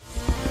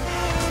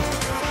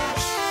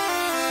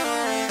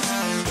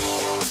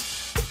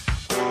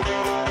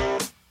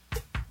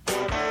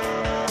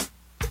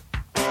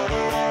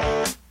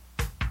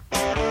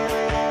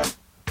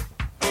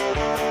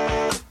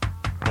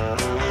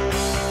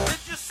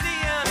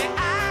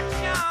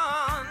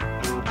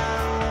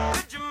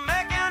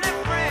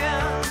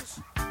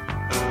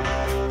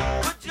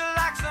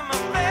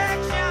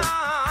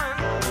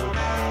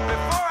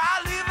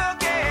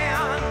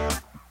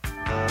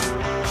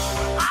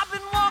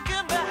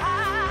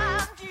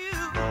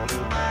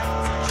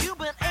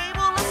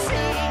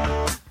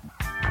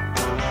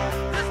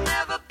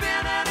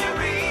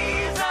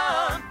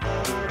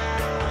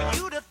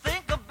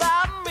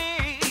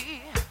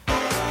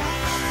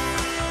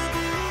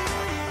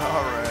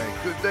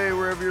Good day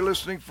wherever you're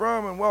listening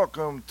from, and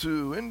welcome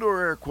to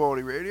Indoor Air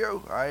Quality Radio,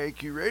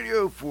 IAQ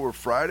Radio, for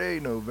Friday,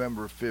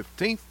 November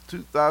 15th,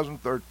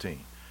 2013.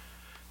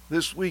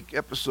 This week,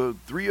 episode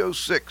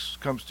 306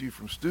 comes to you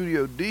from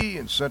Studio D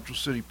in Central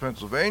City,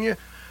 Pennsylvania.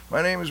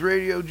 My name is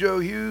Radio Joe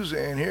Hughes,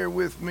 and here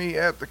with me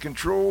at the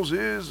controls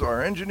is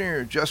our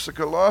engineer,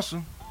 Jessica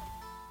Lawson.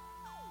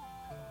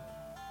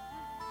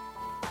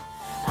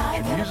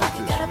 And music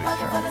this week.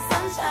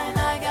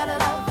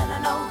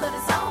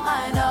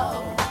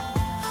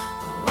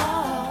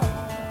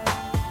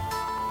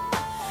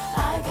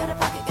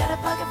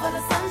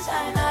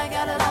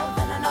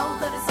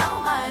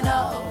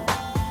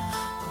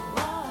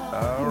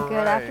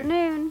 Good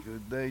afternoon.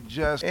 Good day,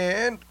 Jess.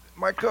 And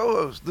my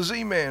co-host, the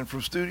Z-Man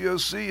from Studio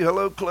C.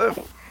 Hello, Cliff.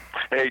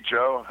 Hey,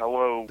 Joe.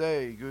 Hello.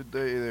 Good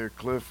day there,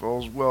 Cliff.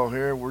 All's well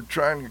here. We're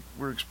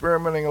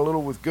experimenting a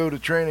little with Go to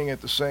Training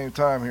at the same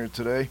time here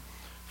today.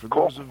 For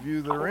those of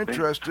you that are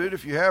interested,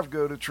 if you have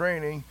Go to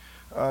Training,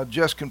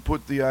 Jess can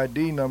put the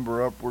ID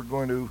number up. We're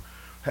going to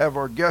have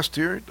our guest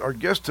here. Our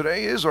guest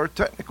today is our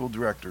technical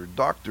director,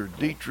 Dr.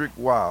 Dietrich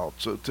Wild.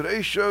 So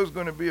today's show is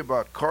going to be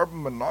about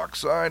carbon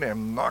monoxide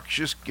and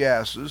noxious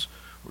gases.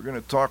 We're going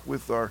to talk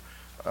with our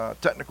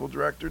technical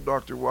director,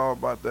 Dr. Wild,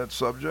 about that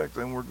subject,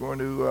 and we're going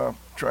to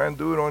try and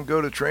do it on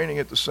Go to Training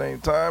at the same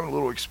time, a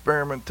little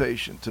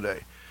experimentation today.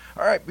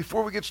 All right,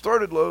 before we get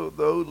started,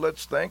 though,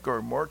 let's thank our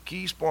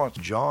marquee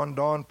sponsor,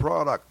 Jon-Don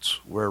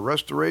Products, where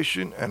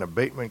restoration and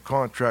abatement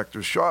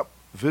contractors shop.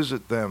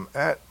 Visit them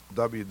at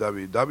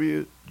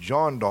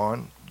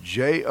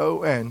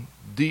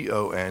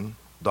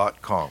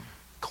www.jondon.com.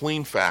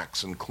 Clean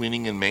Facts and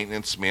Cleaning and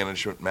Maintenance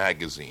Management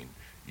Magazine,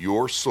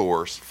 your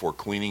source for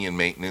cleaning and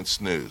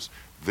maintenance news.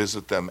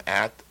 Visit them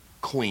at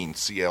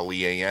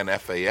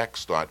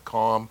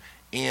cleanfax.com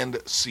and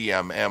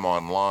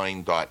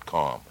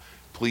cmmonline.com.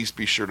 Please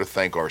be sure to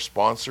thank our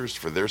sponsors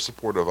for their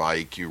support of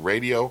IAQ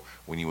Radio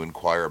when you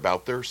inquire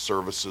about their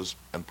services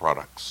and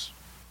products.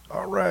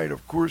 All right,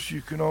 of course,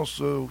 you can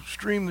also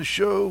stream the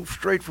show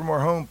straight from our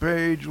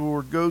homepage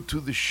or go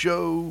to the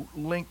show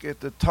link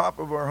at the top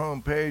of our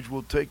homepage.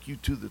 We'll take you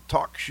to the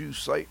TalkShoe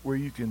site where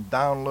you can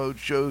download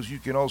shows. You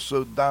can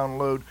also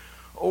download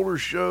older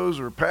shows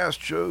or past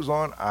shows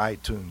on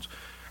iTunes.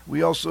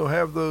 We also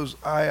have those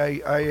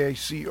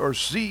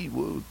IACRC,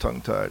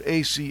 tongue-tied,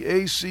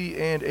 ACAC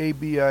and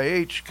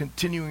ABIH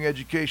continuing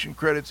education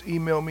credits.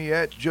 Email me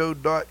at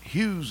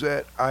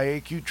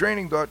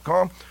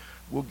joe.hughes@iaqtraining.com.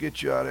 We'll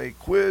get you out a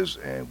quiz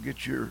and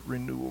get your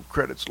renewal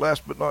credits.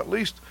 Last but not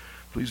least,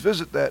 please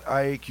visit that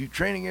IAQ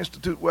Training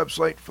Institute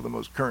website for the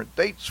most current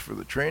dates for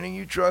the training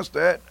you trust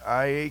at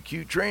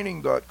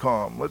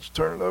iaqtraining.com. Let's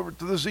turn it over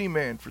to the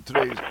Z-Man for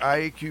today's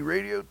IAQ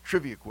Radio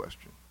Trivia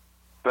question.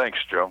 Thanks,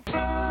 Joe.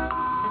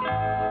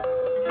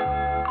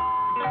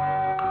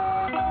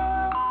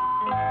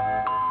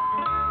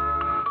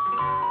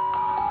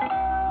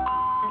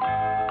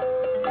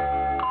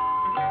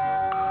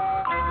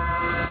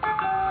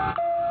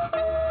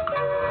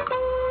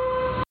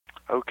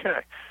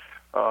 Okay.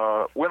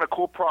 Win a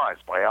cool prize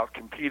by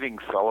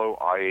outcompeting fellow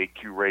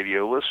IAQ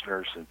radio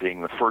listeners and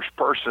being the first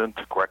person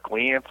to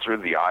correctly answer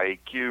the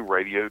IAQ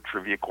radio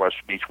trivia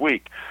question each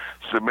week.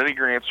 Submitting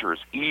your answer is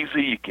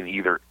easy. You can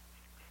either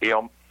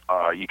email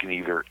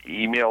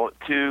it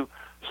to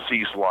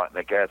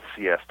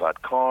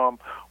cslotnick@cs.com,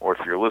 or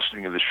if you're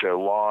listening to the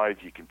show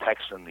live, you can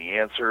text in the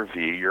answer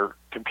via your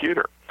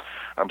computer.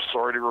 I'm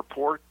sorry to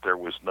report there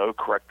was no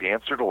correct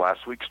answer to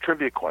last week's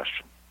trivia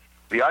question.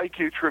 The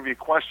IQ Trivia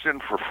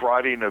question for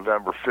Friday,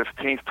 November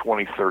 15th,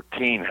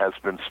 2013 has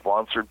been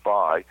sponsored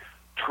by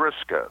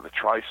Triska, the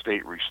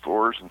Tri-State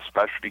Restorers and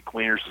Specialty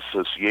Cleaners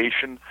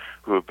Association,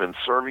 who have been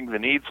serving the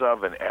needs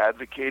of and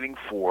advocating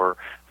for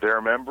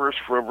their members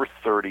for over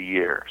 30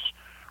 years.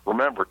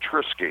 Remember,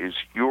 Triska is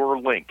your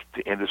link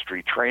to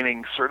industry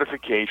training,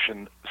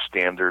 certification,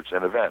 standards,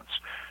 and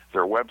events.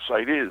 Their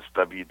website is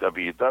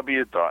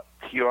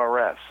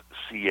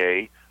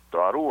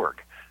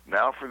www.trsca.org.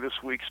 Now for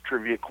this week's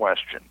trivia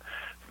question.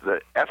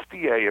 The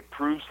FDA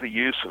approves the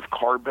use of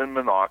carbon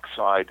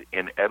monoxide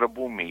in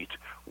edible meat.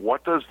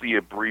 What does the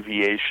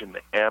abbreviation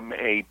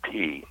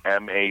MAP,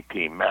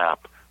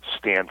 MAP,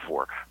 stand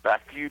for?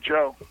 Back to you,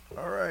 Joe.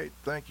 All right.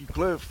 Thank you,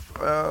 Cliff.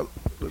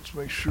 Let's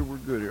make sure we're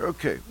good here.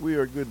 Okay, we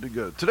are good to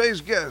go.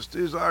 Today's guest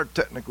is our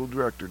technical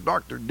director,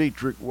 Dr.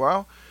 Dietrich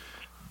Wild.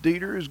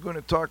 Dieter is going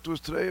to talk to us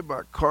today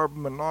about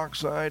carbon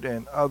monoxide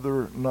and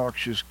other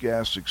noxious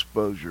gas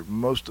exposure.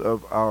 Most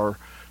of our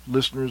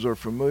listeners are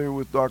familiar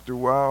with Dr.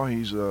 Wild.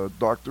 He's a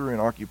doctor in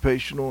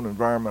occupational and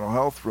environmental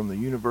health from the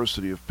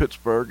University of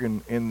Pittsburgh.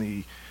 And in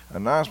the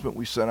announcement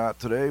we sent out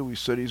today, we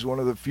said he's one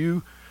of the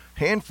few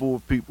handful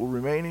of people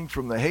remaining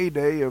from the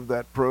heyday of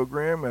that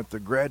program at the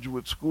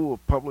Graduate School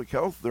of Public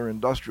Health, their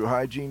industrial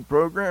hygiene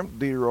program.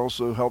 Dieter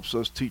also helps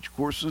us teach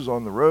courses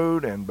on the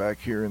road and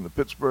back here in the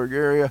Pittsburgh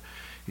area.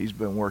 He's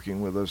been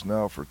working with us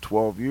now for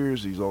 12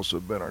 years. He's also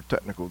been our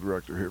technical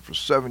director here for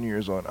 7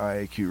 years on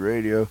IAQ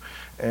Radio,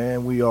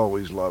 and we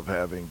always love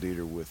having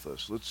Dieter with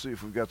us. Let's see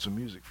if we've got some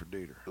music for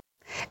Dieter.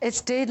 It's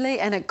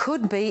deadly and it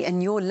could be in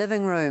your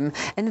living room.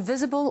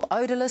 Invisible,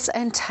 odorless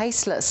and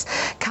tasteless.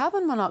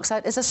 Carbon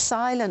monoxide is a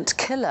silent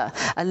killer,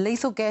 a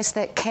lethal gas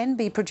that can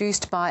be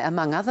produced by,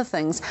 among other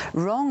things,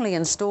 wrongly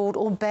installed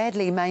or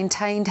badly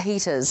maintained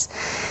heaters.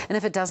 And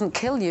if it doesn't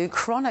kill you,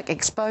 chronic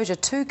exposure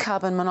to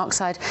carbon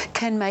monoxide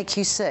can make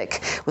you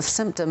sick with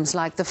symptoms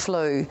like the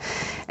flu.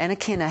 Anna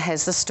Kenner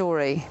has the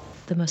story.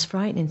 The most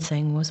frightening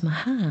thing was my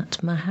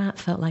heart. My heart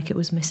felt like it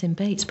was missing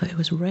beats, but it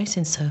was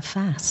racing so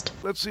fast.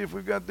 Let's see if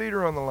we've got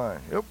Dieter on the line.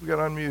 Yep, we got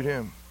to unmute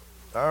him.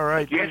 All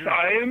right. Yes, Dieter.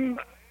 I am.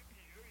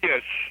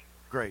 Yes.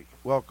 Great.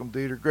 Welcome,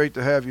 Dieter. Great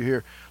to have you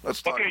here.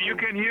 Let's talk. Okay, you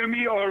can hear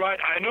me all right.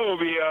 I know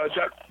we are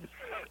just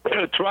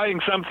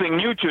trying something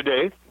new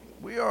today.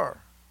 We are.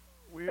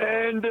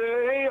 And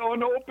hey,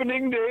 on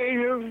opening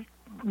day,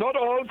 not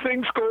all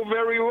things go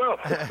very well.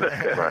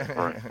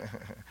 Right.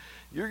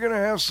 You're going to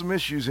have some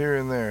issues here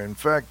and there. In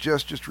fact,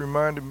 Jess just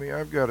reminded me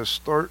I've got to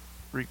start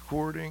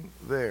recording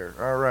there.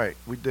 All right,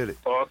 we did it.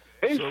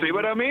 Okay, So see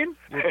what I mean?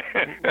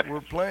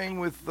 We're playing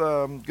with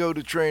Go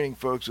to Training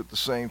folks at the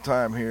same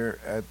time here.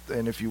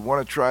 And if you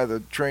want to try, the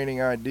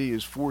training ID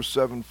is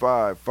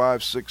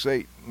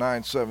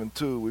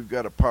 475-568-972. We've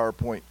got a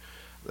PowerPoint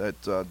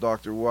that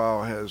Dr.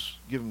 Weil has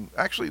given.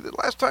 Actually, the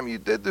last time you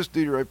did this,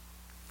 Dieter, I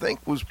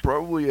think was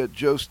probably at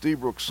Joe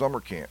Steebrook's summer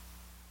camp.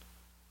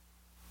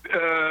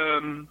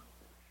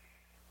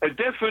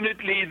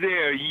 Definitely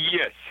there,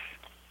 yes.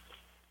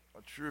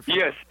 Not sure if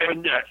Yes,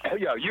 and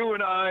yeah, you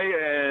and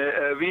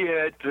I, we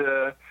had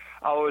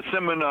our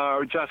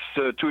seminar just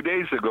 2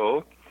 days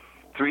ago,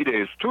 2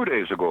 days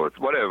ago,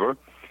 whatever,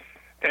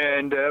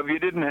 and we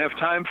didn't have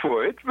time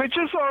for it, which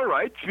is all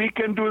right. We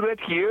can do that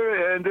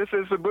here, and this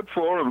is a good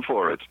forum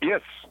for it.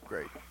 Yes.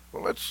 Great.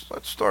 Well, let's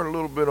start a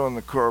little bit on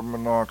the carbon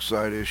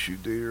monoxide issue,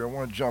 Dieter. I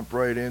want to jump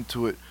right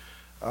into it.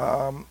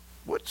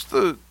 What's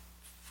the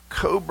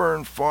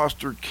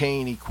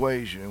Coburn-Foster-Kane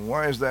equation, and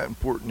why is that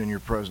important in your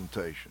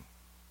presentation?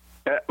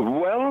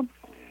 Well,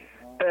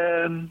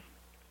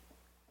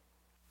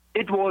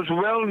 it was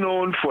well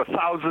known for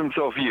thousands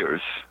of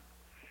years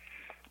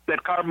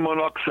that carbon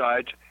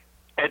monoxide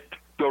at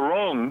the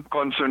wrong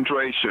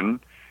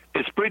concentration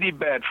is pretty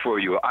bad for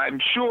you.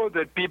 I'm sure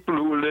that people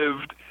who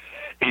lived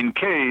in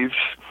caves,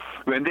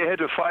 when they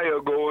had a fire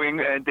going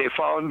and they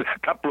found a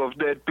couple of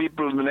dead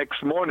people the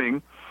next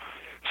morning,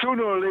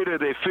 sooner or later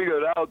they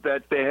figured out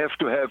that they have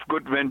to have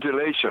good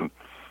ventilation.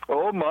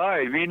 Oh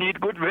my, we need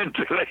good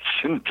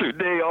ventilation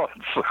today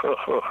also.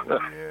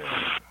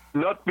 Yeah.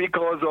 Not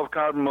because of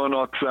carbon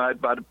monoxide,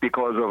 but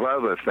because of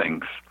other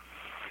things.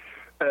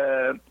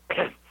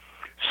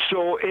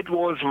 So it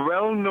was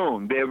well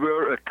known. There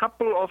were a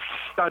couple of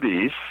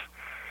studies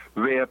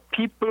where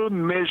people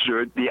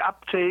measured the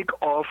uptake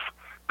of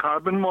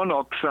carbon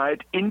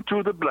monoxide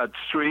into the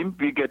bloodstream.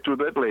 We get to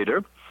that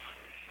later.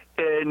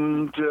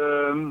 And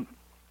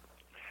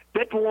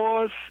that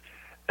was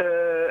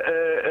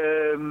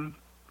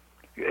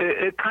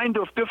kind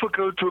of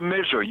difficult to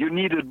measure. You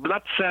needed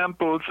blood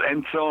samples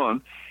and so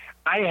on.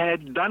 I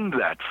had done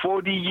that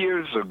 40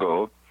 years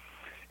ago.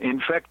 In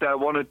fact, I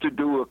wanted to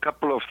do a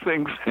couple of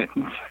things,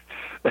 and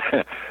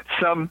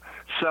some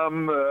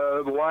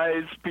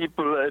wise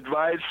people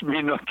advised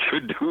me not to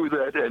do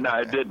that, and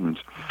I didn't.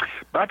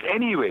 But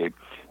anyway,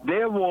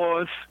 there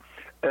was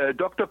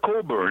Dr.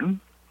 Coburn,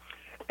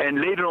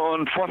 and later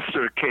on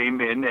Foster came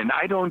in, and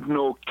I don't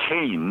know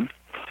Kane.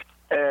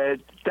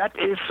 That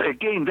is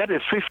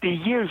 50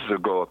 years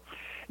ago.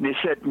 And they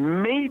said,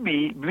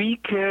 maybe we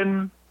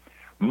can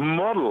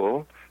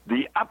model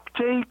the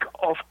uptake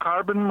of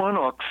carbon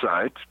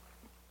monoxide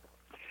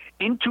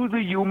into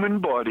the human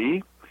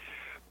body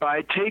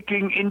by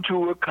taking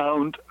into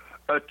account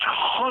a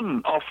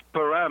ton of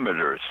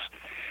parameters.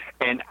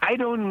 And I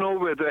don't know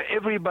whether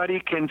everybody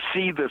can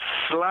see the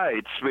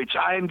slides, which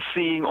I'm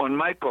seeing on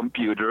my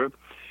computer,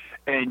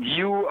 and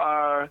you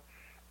are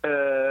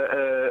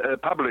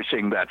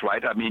publishing that,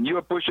 right? I mean,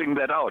 you're pushing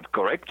that out,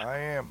 correct? I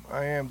am,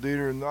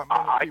 Dieter. Not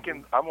many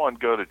people. I'm on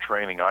Go to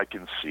Training. I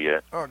can see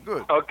it. Oh,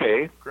 good.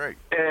 Okay. Great.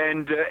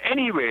 And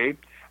anyway,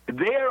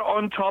 there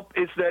on top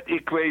is that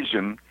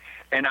equation.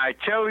 And I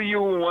tell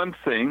you one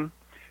thing,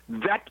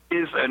 that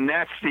is a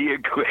nasty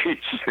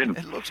equation.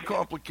 It looks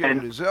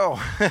complicated as hell.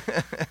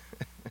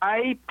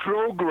 I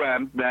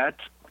programmed that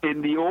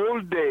in the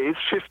old days,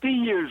 50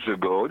 years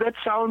ago. That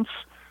sounds...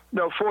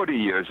 No, 40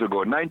 years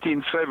ago,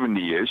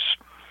 1970-ish,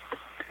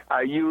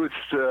 I used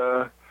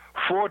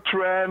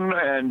Fortran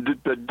and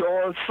the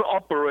DOS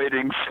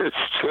operating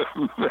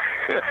system.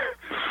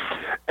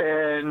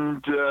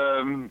 And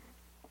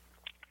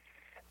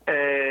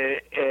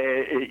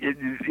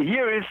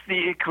here is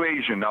the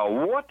equation. Now,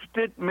 what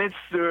did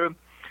Mr.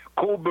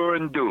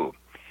 Coburn do?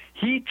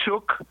 He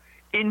took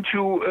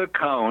into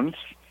account,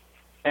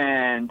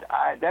 and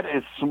that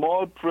is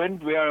small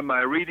print. Where are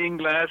my reading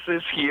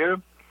glasses here?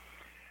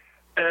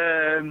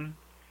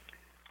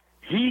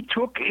 He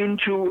took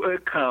into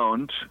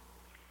account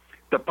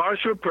the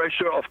partial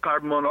pressure of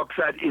carbon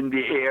monoxide in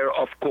the air,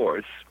 of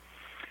course,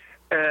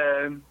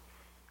 the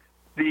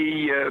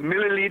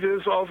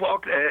milliliters of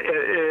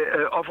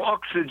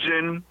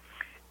oxygen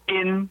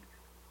in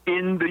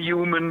the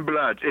human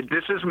blood.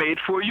 This is made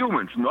for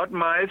humans, not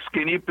mice,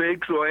 guinea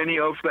pigs, or any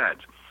of that.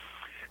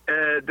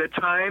 The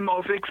time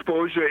of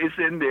exposure is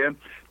in there.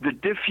 The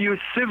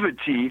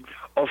diffusivity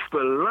of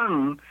the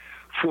lung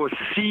for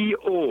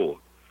CO.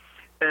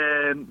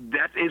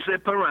 That is a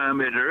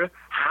parameter.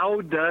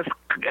 How does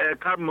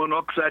carbon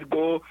monoxide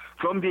go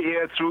from the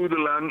air through the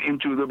lung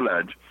into the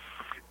blood?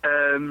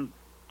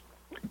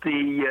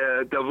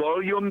 The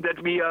volume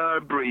that we are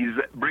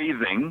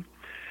breathing,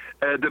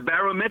 the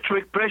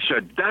barometric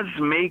pressure does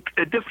make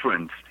a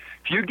difference.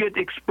 If you get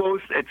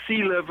exposed at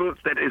sea level,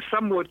 that is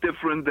somewhat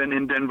different than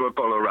in Denver,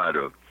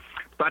 Colorado,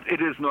 but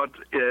it is not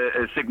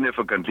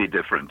significantly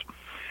different.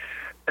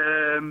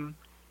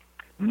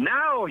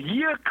 Now,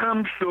 here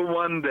comes the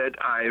one that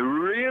I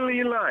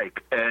really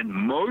like, and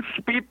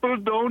most people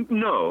don't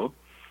know.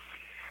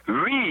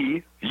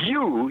 I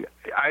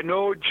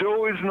know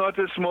Joe is not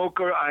a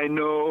smoker. I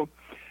know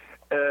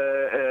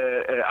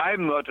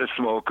I'm not a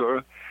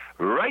smoker.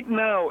 Right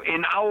now,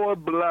 in our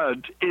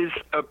blood is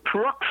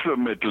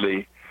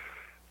approximately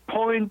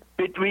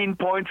between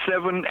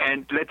 0.7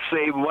 and, let's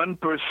say,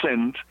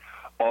 1%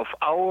 of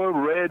our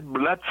red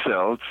blood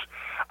cells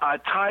are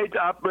tied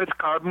up with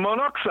carbon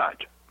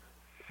monoxide.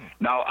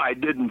 Now, I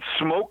didn't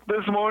smoke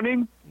this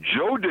morning.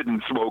 Joe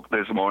didn't smoke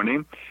this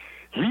morning.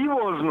 He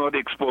was not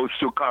exposed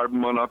to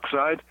carbon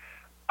monoxide.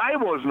 I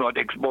was not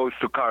exposed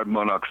to carbon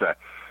monoxide.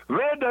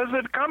 Where does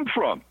it come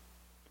from?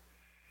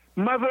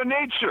 Mother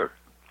Nature.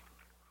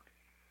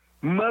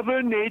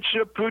 Mother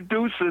Nature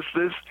produces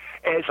this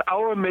as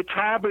our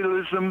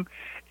metabolism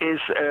is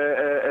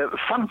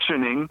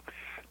functioning.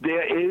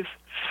 There is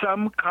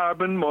some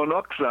carbon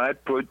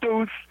monoxide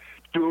produced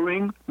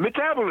during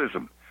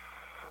metabolism.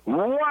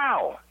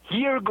 Wow!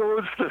 Here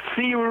goes the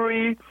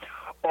theory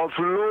of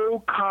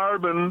low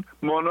carbon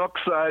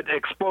monoxide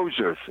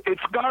exposures.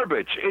 It's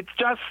garbage. It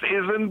just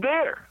isn't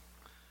there.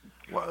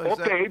 Well,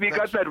 we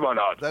got that one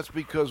out. That's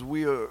because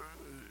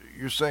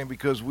you're saying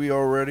because we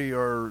already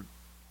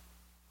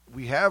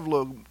we have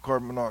low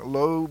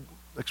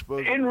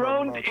exposure. In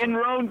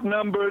round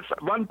numbers,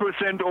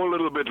 1% or a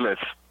little bit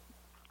less.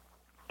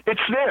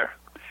 It's there.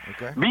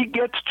 Okay. We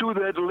get to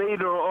that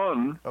later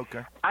on.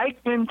 Okay. I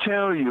can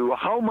tell you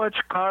how much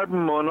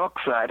carbon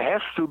monoxide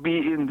has to be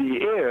in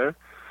the air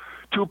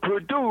to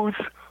produce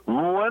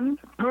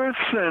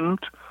 1%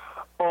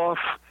 of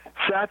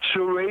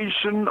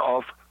saturation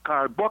of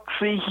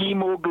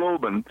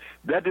carboxyhemoglobin.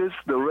 That is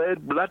the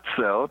red blood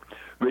cell,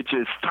 which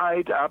is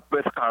tied up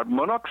with carbon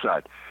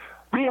monoxide.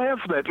 We have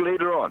that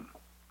later on.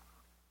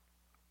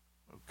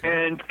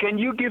 Okay. And can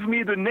you give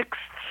me the next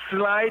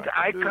slide?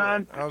 I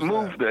can't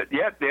move that.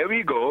 Yeah, there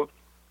we go.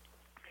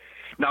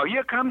 Now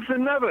here comes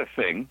another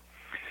thing.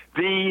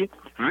 The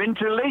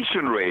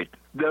ventilation rate,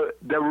 the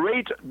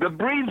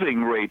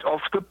breathing rate of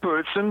the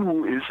person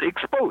who is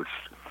exposed.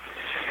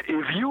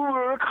 If you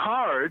work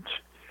hard,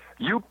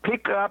 you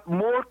pick up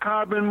more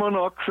carbon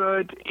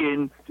monoxide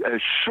in a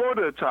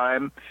shorter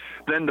time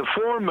than the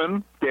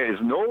foreman. There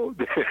is no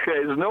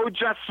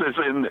justice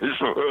in this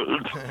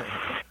world.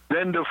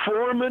 Than the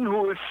foreman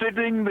who is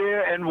sitting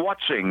there and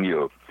watching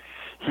you.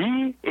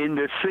 He,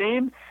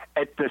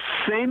 at the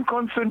same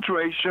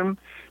concentration,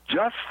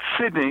 just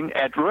sitting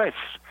at rest,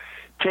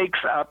 takes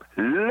up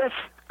less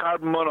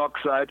carbon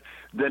monoxide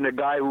than a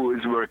guy who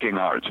is working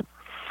hard.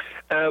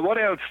 What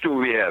else do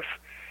we have?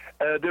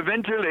 The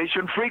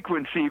ventilation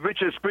frequency,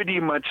 which is pretty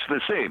much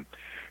the same.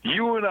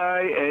 You and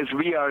I, as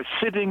we are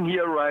sitting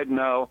here right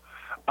now,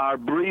 are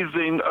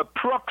breathing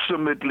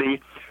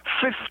approximately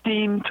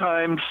 15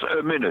 times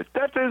a minute.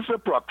 That is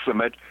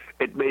approximate.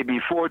 It may be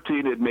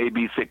 14, it may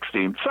be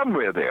 16,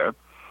 somewhere there.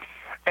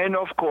 And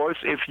of course,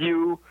 if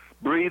you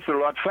breathe a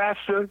lot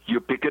faster, you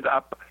pick it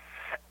up.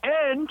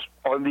 And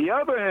on the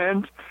other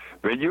hand,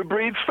 when you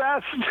breathe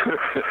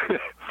faster,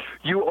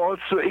 you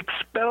also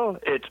expel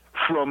it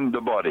from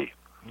the body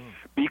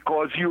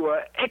because you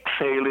are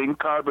exhaling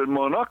carbon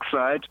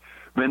monoxide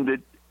when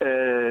the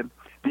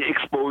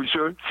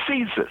exposure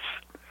ceases.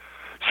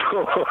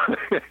 So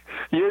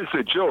here's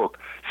a joke.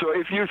 So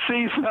if you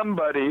see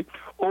somebody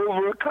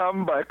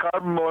overcome by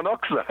carbon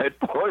monoxide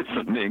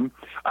poisoning,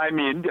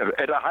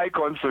 at a high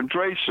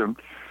concentration,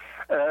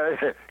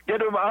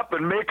 get him up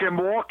and make him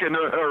walk in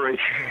a hurry.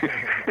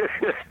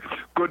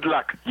 Good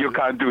luck. You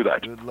can't do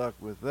that. Good luck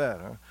with that,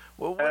 huh?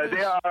 Well,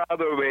 there are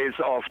other ways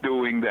of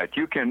doing that.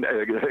 You can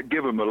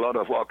give him a lot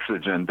of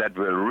oxygen. That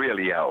will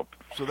really help.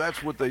 So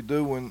that's what they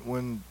do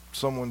when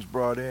someone's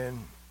brought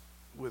in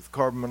with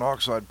carbon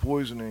monoxide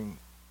poisoning.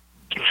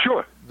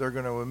 Sure. They're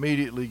going to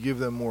immediately give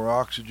them more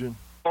oxygen.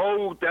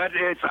 Oh, that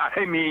is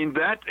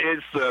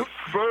the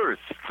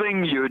first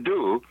thing you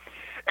do,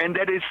 and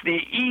that is the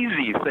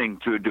easy thing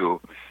to do.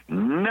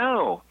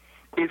 Now,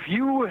 if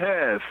you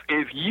have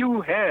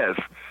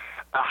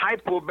a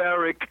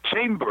hypobaric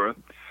chamber,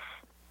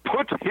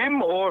 put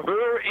him or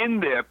her in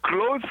there,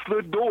 close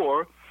the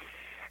door,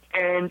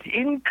 and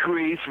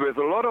increase with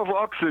a lot of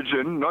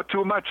oxygen, not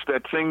too much,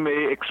 that thing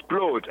may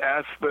explode,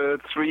 as the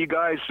 3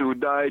 guys who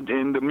died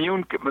in the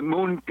moon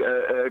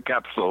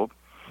capsule.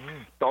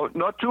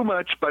 Not too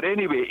much, but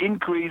anyway,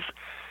 increase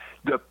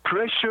the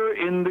pressure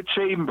in the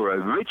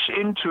chamber, which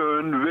in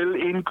turn will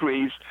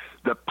increase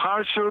the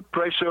partial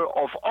pressure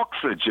of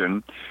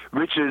oxygen,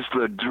 which is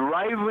the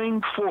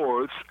driving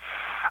force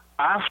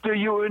after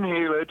you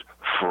inhale it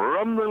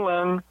from the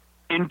lung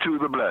into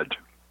the blood.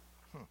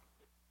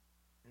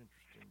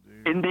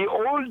 In the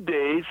old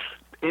days,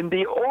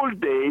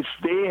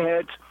 they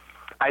had,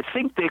 I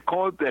think they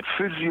called that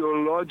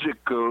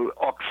physiological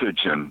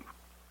oxygen.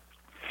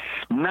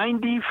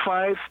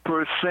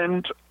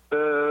 95%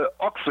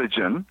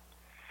 oxygen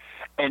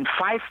and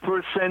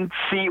 5%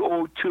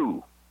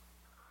 CO2.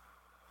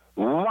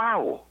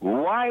 Wow,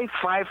 why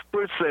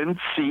 5%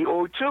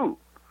 CO2?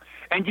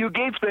 And you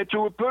gave that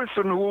to a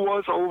person who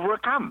was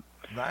overcome.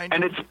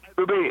 And it's,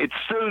 by the way, it's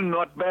still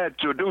not bad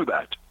to do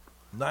that.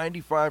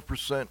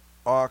 95%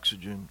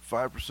 oxygen,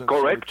 5%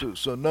 Correct. CO2.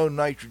 So no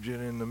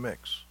nitrogen in the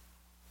mix.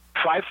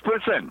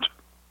 5%.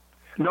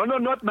 No,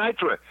 not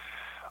nitrogen.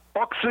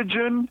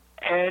 Oxygen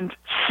and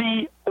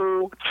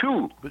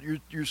CO2. But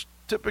your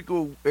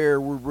typical air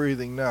we're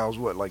breathing now is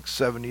what, like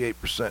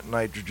 78%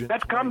 nitrogen?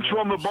 That comes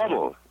from a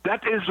bottle.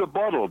 That is a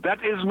bottle.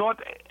 That is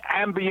not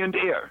ambient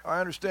air. I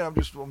understand.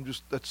 I'm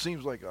just. That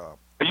seems like a.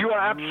 You are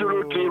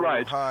absolutely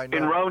right. High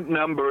In round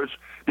numbers,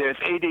 there's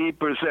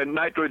 88%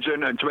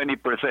 nitrogen and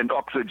 20%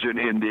 oxygen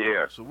in the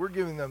air. So we're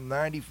giving them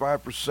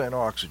 95%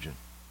 oxygen.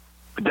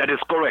 That is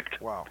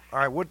correct. Wow. All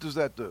right. What does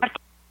that do?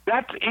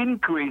 That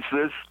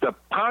increases the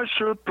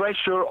partial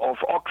pressure of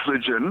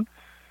oxygen,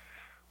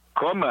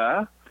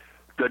 comma,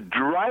 the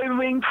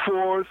driving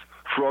force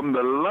from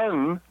the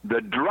lung,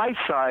 the dry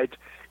side,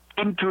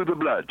 into the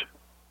blood,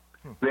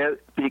 where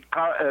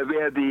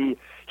the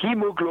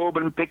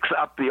hemoglobin picks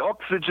up the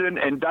oxygen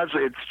and does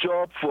its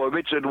job for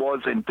which it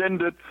was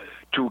intended,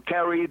 to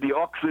carry the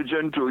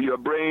oxygen to your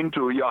brain,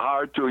 to your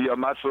heart, to your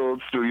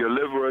muscles, to your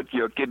liver, to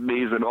your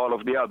kidneys, and all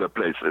of the other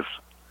places.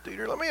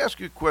 Dieter, let me ask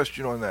you a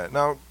question on that.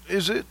 Now,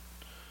 is it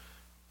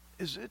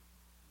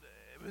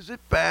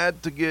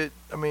bad to get,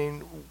 I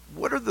mean,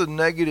 what are the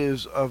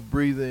negatives of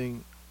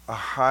breathing a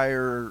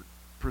higher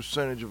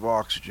percentage of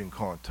oxygen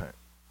content?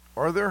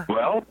 Are there?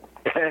 Well,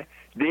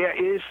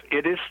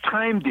 it is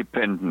time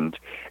dependent.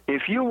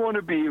 If you want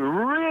to be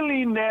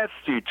really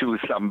nasty to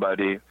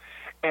somebody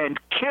and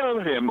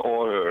kill him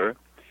or her,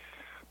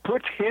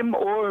 put him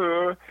or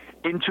her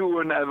into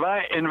an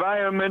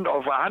environment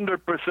of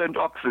 100%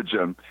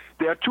 oxygen.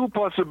 There are two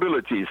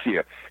possibilities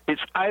here.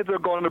 It's either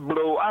going to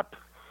blow up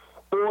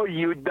or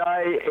you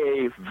die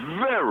a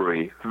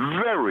very,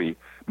 very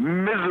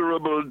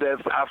miserable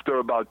death after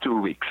about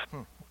 2 weeks.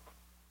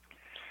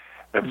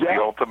 It's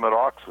the ultimate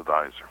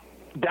oxidizer.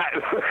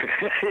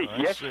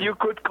 Yes, you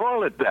could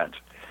call it that.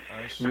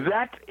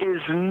 That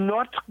is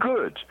not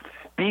good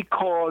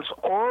because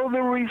all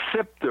the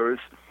receptors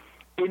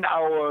in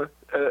our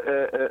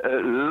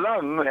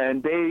lung,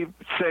 and they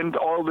send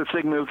all the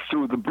signals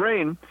to the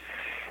brain,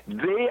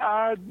 they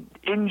are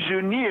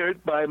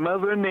engineered by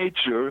Mother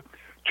Nature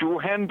to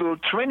handle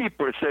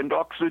 20%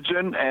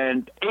 oxygen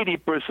and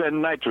 80%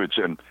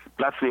 nitrogen,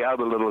 plus the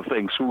other little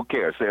things. Who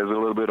cares? There's a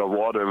little bit of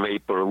water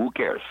vapor. Who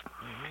cares?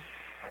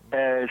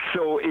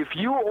 So if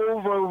you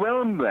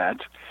overwhelm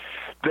that,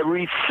 the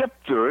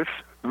receptors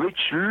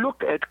which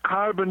look at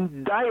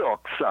carbon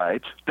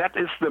dioxide, that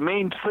is the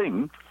main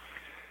thing,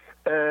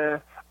 are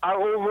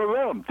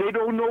overwhelmed. They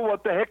don't know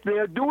what the heck they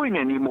are doing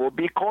anymore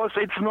because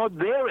it's not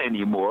there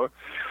anymore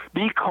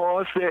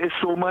because there is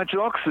so much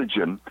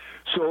oxygen.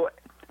 So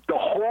the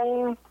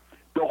whole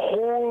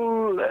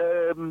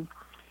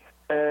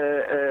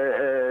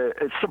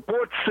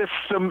support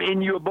system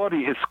in your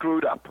body is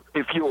screwed up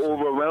if you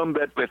overwhelm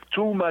that with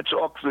too much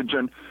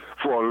oxygen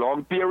for a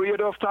long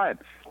period of time.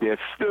 There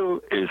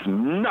still is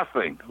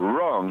nothing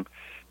wrong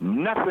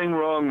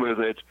with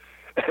it.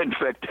 In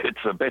fact,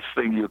 it's the best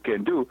thing you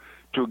can do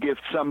to give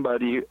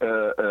somebody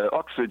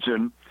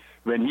oxygen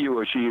when he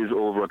or she is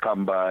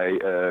overcome by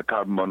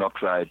carbon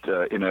monoxide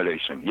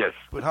inhalation. Yes.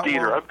 But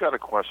Dieter, I've got a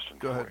question.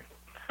 Go ahead.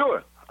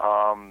 Sure.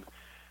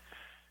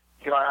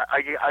 You know,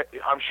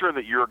 I'm sure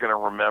that you're going to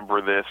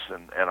remember this,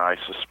 and I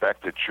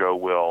suspect that Joe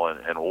will,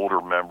 and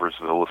older members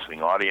of the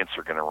listening audience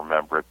are going to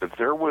remember it. But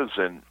there was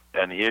an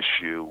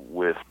issue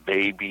with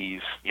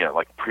babies, you know,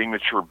 like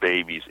premature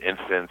babies,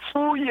 infants.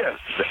 Oh, yes.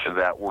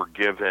 That were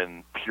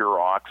given pure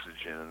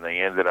oxygen, and they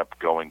ended up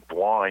going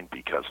blind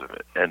because of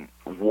it. And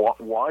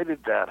why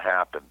did that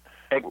happen?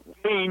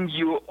 Again,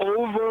 you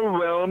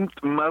overwhelmed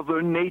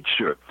Mother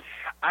Nature.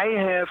 I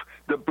have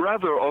the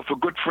brother of a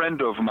good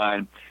friend of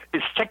mine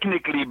is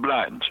technically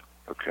blind.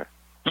 Okay.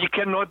 He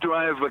cannot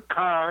drive a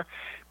car,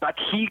 but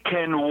he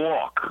can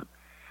walk.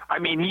 I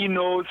mean, he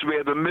knows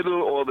where the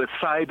middle or the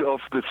side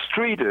of the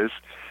street is.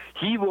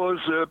 He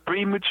was a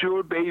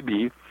premature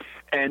baby,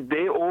 and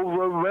they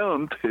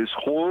overwhelmed his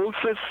whole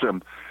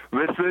system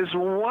with this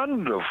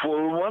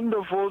wonderful,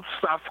 wonderful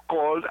stuff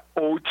called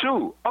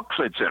O2,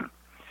 oxygen.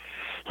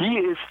 He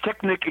is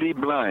technically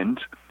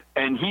blind,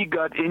 and he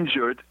got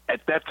injured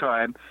at that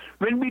time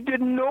when we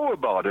didn't know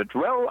about it.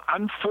 Well,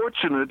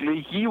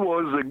 unfortunately, he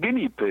was a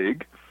guinea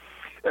pig,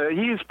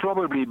 He is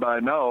probably by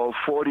now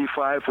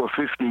 45 or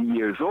 50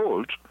 years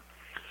old.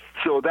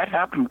 So that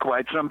happened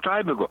quite some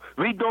time ago.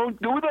 We don't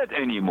do that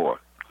anymore.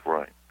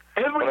 Right.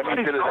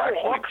 Everybody did it knows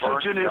actually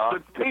oxygen burn is up? the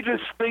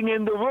greatest thing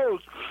in the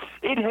world.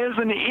 It has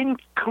an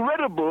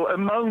incredible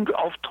amount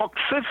of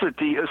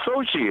toxicity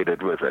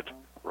associated with it.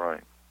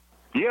 Right.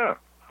 Yeah.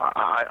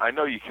 I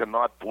know you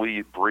cannot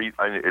breathe.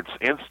 It's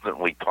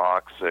instantly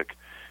toxic.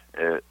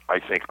 I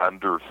think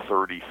under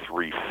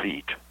 33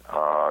 feet.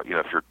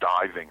 If you're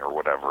diving or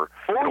whatever,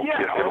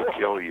 it'll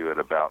kill you at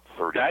about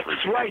 33 feet.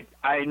 That's right.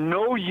 I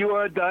know you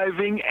are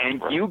diving,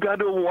 and you got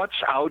to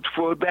watch out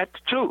for that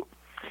too.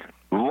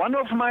 One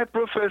of my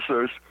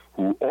professors,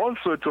 who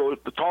also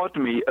taught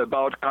me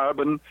about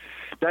carbon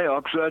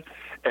dioxide,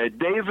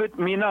 David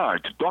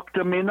Minard,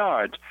 Dr.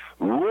 Minard,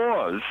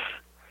 was,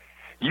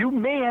 you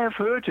may have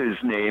heard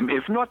his name,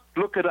 if not,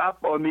 look it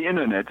up on the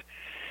internet.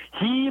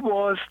 He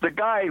was the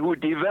guy who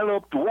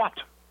developed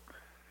what?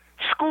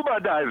 Scuba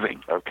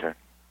diving. Okay.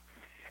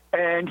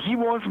 And he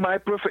was my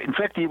professor. In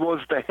fact, he was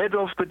the head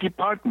of the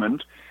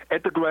department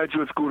at the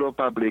Graduate School of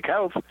Public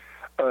Health,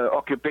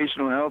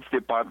 Occupational Health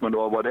Department,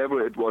 or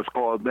whatever it was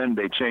called then.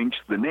 They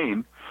changed the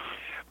name.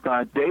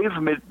 But Dave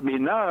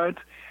Minard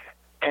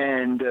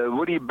and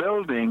Woody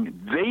Belding,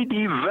 they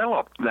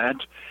developed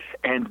that,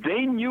 and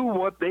they knew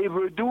what they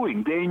were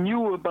doing. They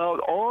knew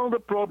about all the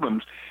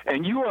problems,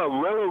 and you are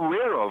well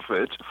aware of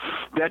it,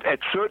 that at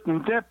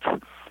certain depths,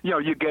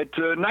 you get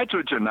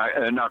nitrogen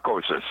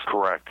narcosis.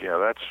 Correct. Yeah,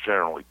 that's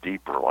generally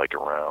deeper, like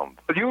around.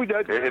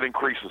 It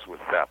increases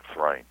with depth,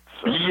 right?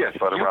 So, yes.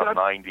 But around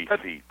 90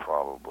 feet,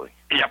 probably.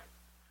 Yep.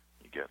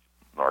 You get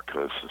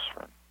narcosis,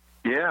 right?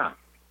 Yeah.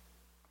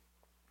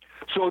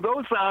 So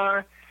those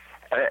are,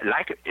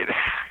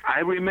 I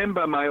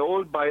remember my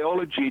old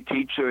biology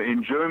teacher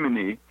in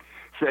Germany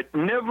said,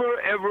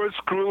 never ever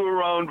screw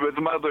around with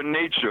Mother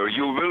Nature.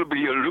 You will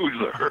be a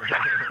loser.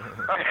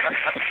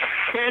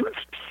 And,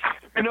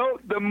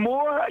 the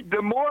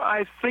more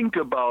I think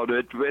about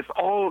it, with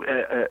all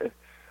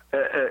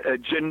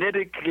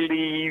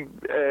genetically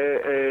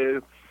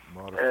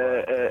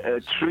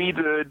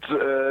treated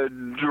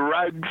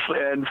drugs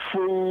and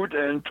food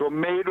and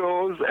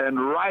tomatoes and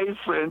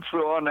rice and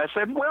so on, I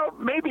said, well,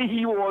 maybe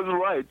he was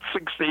right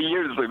 60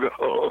 years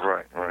ago.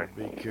 Right.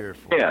 Be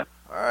careful. Yeah.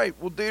 All right.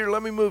 Well, Dieter,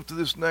 let me move to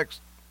this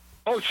next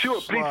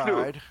Sure, please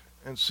do.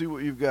 and see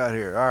what you've got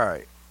here. All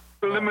right.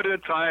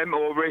 Limited time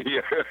over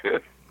here.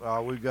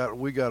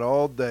 We got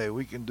all day.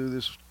 We can do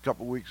this a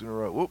couple weeks in a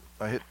row. Whoop!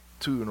 I hit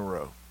 2 in a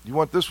row. You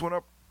want this one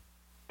up?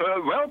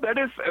 Well, that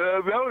is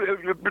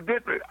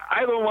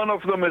either one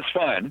of them is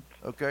fine.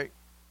 Okay.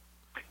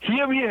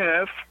 Here we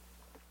have,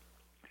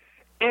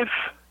 if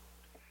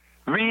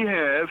we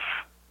have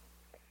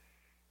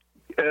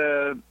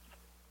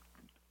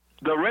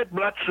the red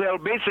blood cell,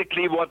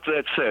 basically what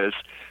that says,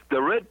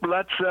 the red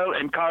blood cell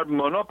and carbon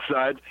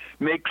monoxide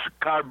makes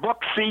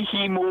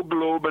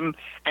carboxyhemoglobin,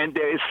 and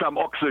there is some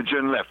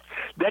oxygen left.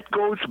 That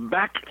goes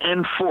back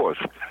and forth.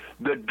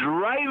 The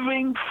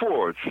driving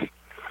force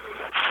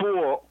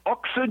for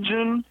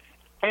oxygen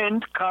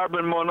and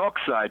carbon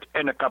monoxide,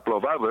 and a couple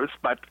of others,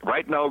 but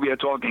right now we are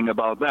talking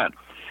about that.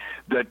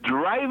 The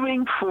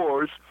driving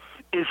force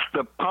is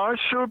the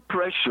partial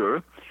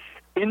pressure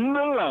in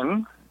the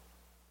lung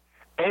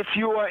as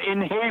you are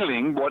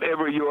inhaling,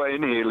 whatever you are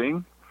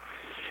inhaling,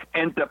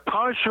 and the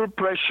partial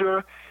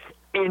pressure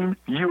in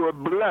your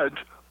blood,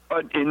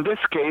 in this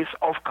case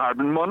of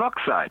carbon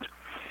monoxide.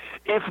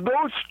 If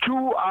those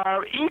two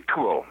are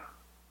equal,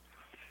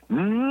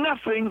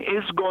 nothing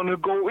is going to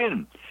go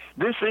in.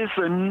 This is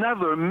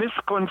another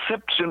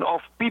misconception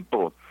of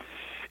people.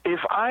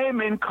 If I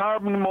am in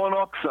carbon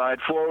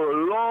monoxide for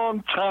a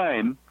long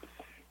time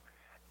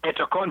at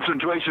a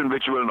concentration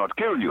which will not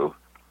kill you,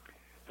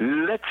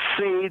 let's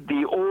say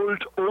the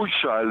old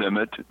OSHA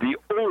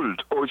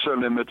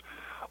limit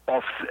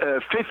of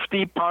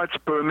 50 parts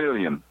per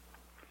million.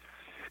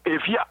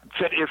 If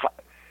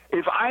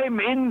I'm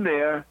in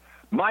there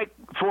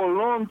for a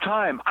long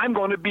time, I'm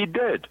going to be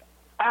dead.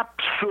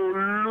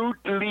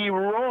 Absolutely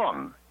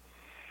wrong.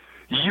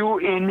 You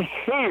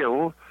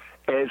inhale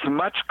as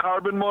much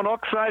carbon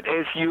monoxide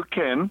as you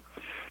can.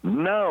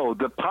 Now,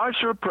 the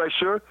partial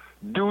pressure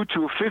due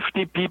to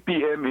 50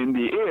 ppm in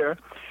the air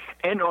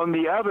and on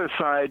the other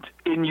side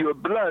in your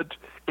blood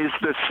is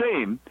the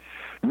same.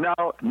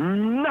 Now,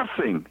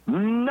 nothing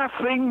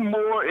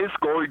more is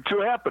going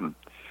to happen.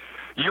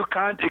 You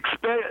can't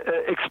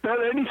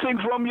expel anything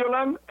from your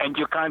lung, and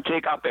you can't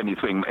take up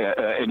anything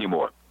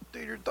anymore.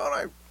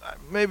 Dieter,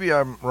 maybe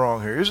I'm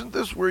wrong here. Isn't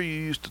this where you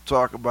used to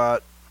talk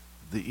about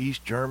the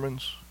East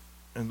Germans?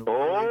 And the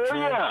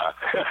yeah.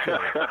 Okay.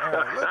 All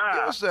right.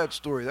 Give us that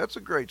story. That's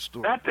a great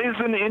story. That is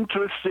an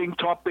interesting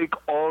topic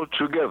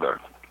altogether.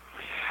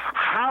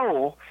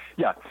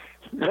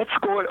 Let's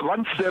go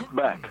one step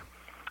back.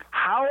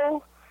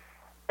 How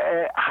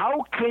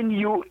can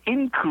you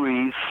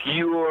increase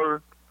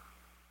your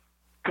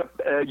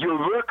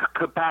work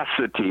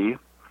capacity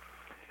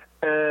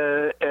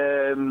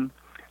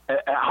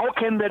how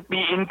can that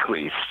be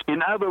increased?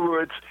 In other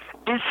words,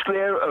 is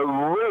there a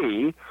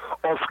way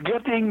of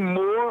getting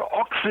more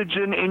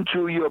oxygen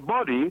into your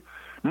body,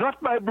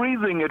 not by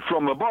breathing it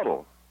from a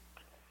bottle?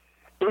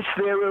 Is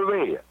there a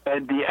way?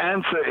 And the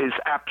answer is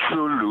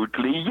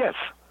absolutely yes.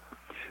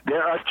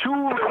 There are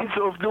two ways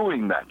of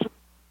doing that.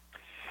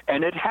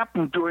 And it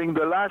happened during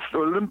the last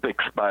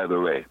Olympics, by the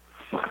way.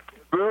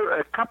 There were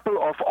a couple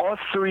of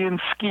Austrian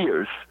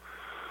skiers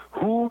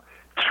who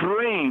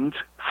trained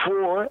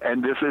for,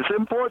 and this is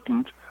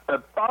important,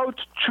 about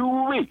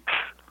 2 weeks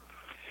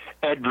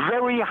at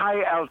very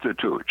high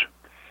altitude.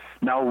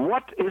 Now,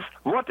 what is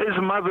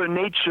Mother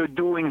Nature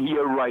doing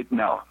here right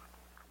now?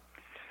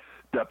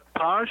 The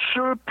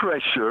partial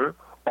pressure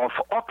of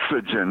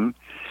oxygen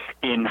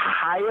in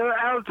higher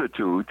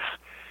altitudes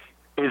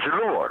is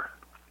lower.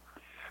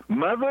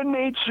 Mother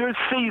Nature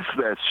sees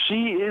this.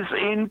 She is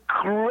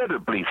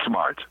incredibly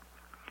smart.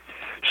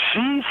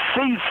 She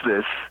sees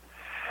this,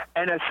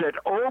 and I said,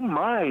 oh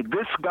my,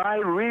 this guy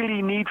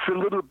really needs a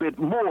little bit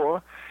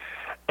more,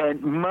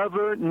 and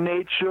Mother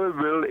Nature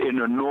will, in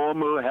a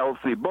normal,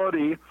 healthy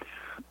body,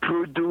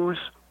 produce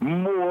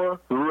more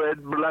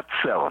red blood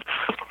cells.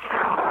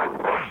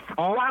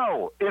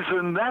 Wow,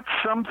 isn't that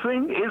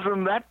something?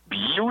 Isn't that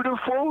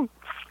beautiful?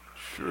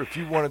 Sure, if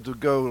you wanted to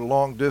go a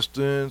long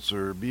distance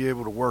or be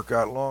able to work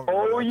out longer.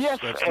 Oh, yes,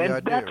 that's and the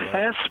idea, that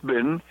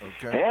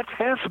right?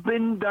 has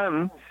been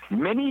done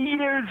many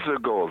years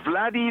ago.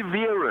 Vladi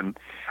Viren,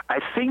 I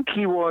think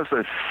he was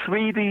a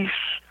Swedish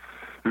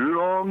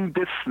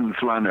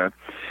long-distance runner.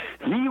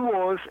 He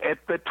was, at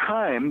the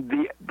time,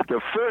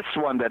 the first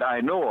one that I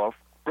know of,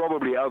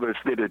 probably others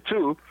did it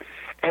too,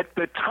 at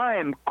the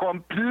time,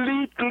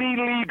 completely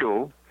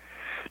legal,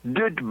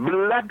 did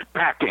blood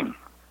packing.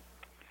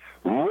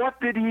 What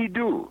did he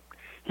do?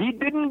 He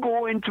didn't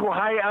go into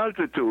high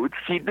altitudes.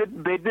 They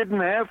didn't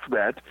have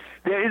that.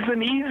 There is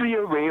an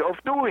easier way of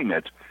doing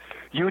it.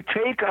 You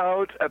take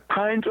out a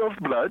pint of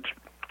blood,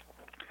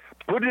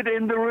 put it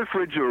in the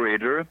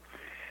refrigerator,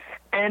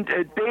 and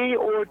a day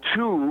or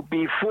two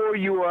before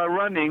you are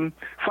running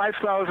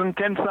 5,000,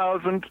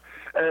 10,000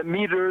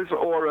 meters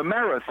or a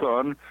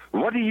marathon,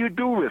 what do you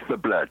do with the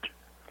blood?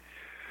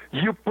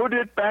 You put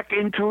it back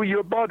into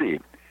your body.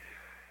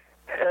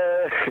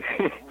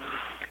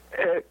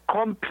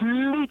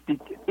 Completely.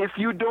 If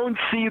you don't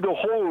see the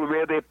hole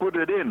where they put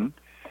it in,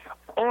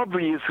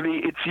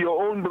 obviously it's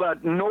your own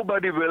blood.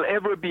 Nobody will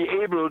ever be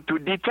able to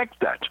detect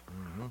that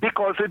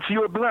because it's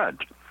your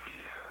blood.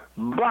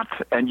 But,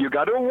 and you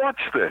got to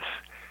watch this,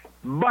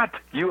 but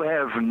you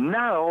have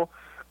now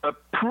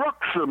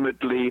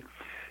approximately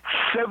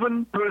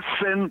 7%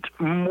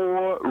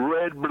 more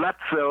red blood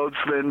cells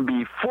than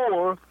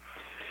before,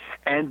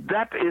 and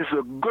that is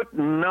a good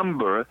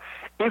number.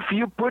 If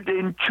you put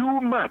in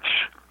too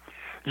much,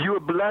 your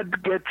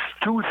blood gets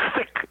too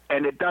thick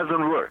and it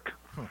doesn't work.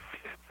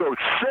 So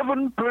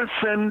 7%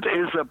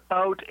 is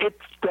about it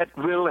that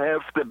will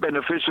have the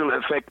beneficial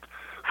effect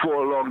for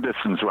a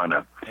long-distance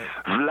runner.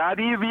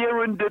 Vladi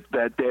Viren did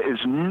that. There is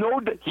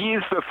he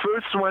is the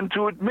first one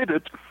to admit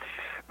it,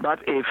 but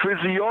a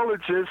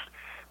physiologist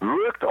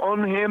worked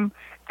on him,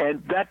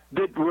 and that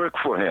did work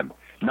for him.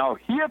 Now,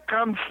 here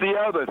comes the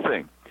other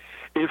thing.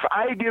 If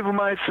I give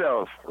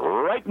myself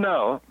right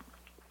now,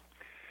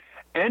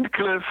 and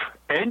Cliff,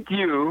 and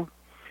you,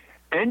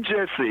 and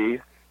Jesse,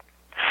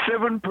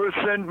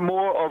 7%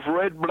 more of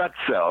red blood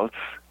cells,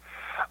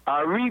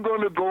 are we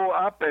going to go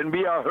up and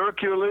be a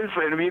Hercules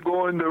and we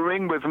go in the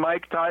ring with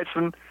Mike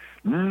Tyson?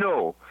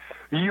 No.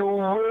 You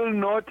will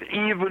not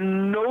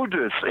even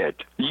notice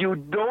it. You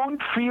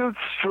don't feel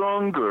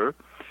stronger.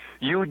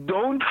 You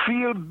don't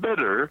feel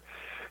better.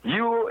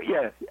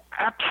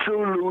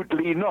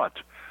 Absolutely not.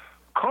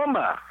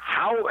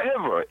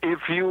 However, if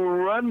you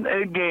run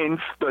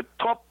against the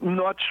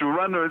top-notch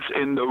runners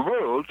in the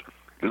world,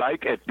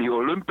 like at the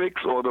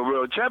Olympics or the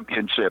World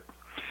Championship,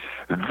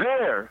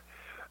 there,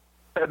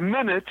 a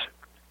minute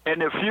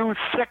and a few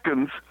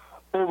seconds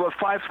over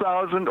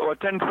 5,000 or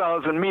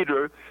 10,000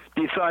 meter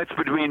decides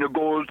between a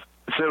gold,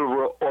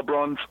 silver, or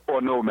bronze,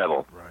 or no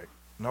medal. Right.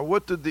 Now,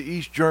 what did the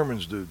East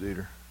Germans do,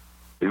 Dieter?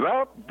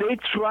 Well, they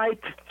tried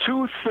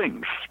two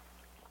things.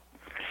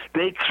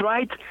 They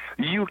tried,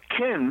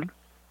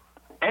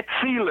 at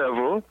sea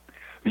level,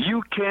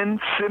 you can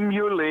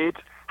simulate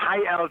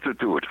high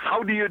altitude.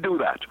 How do you do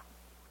that?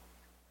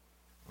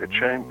 The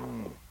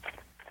chamber.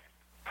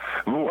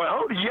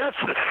 Well, yes.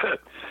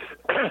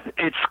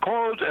 It's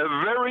called a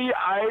very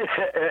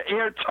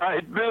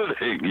airtight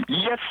building.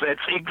 Yes,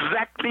 that's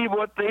exactly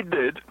what they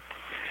did.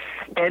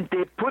 And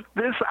they put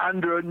this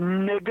under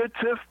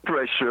negative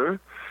pressure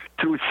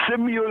to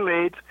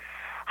simulate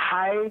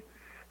high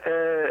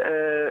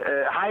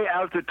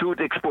altitude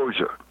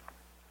exposure.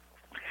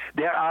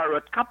 There are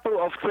a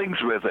couple of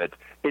things with it.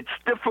 It's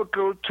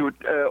difficult to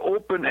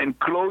open and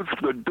close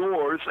the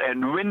doors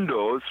and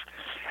windows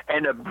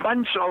and a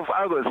bunch of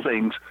other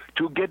things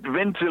to get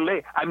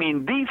ventilation. I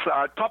mean, these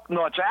are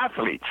top-notch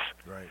athletes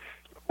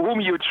whom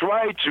you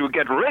try to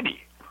get ready.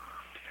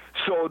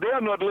 So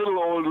they're not little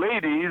old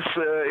ladies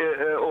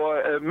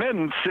or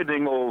men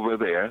sitting over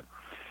there.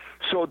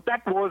 So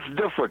that was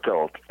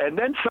difficult. And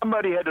then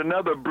somebody had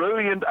another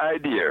brilliant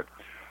idea.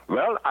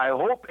 Well, I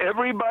hope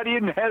everybody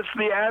has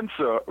the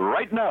answer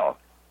right now.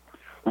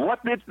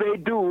 What did they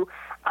do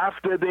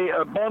after they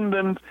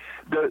abandoned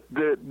the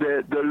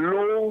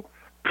low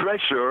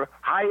pressure,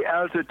 high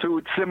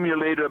altitude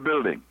simulator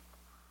building?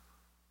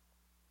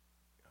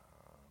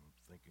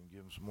 I'm thinking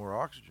give them some more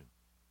oxygen.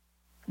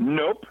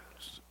 Nope.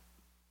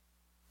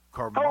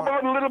 Carbon. How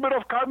about a little bit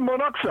of carbon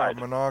monoxide?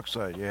 Carbon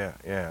monoxide, yeah,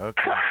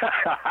 okay.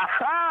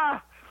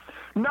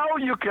 Now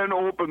you can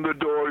open the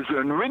doors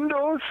and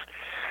windows.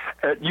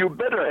 You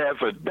better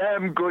have a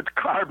damn good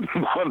carbon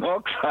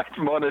monoxide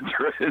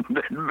monitor in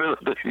that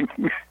building.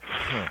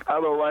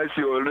 Otherwise,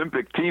 your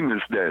Olympic team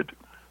is dead.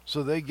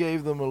 So they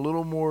gave them a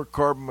little more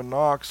carbon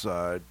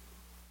monoxide.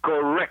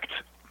 Correct.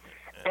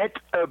 At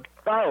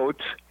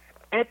about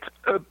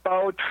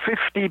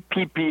 50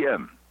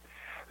 ppm.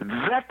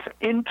 That,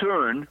 in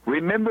turn,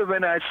 remember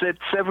when I said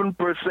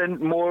 7%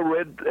 more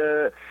red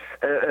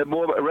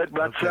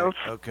blood cells?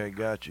 Okay,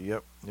 gotcha.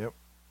 Yep.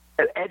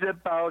 At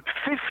about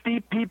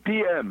 50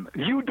 ppm,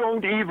 you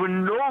don't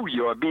even know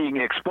you're being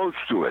exposed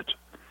to it.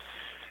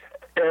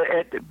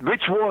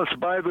 Which was,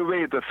 by the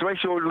way, the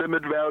threshold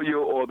limit value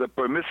or the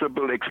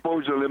permissible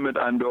exposure limit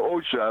under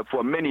OSHA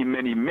for many,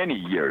 many, many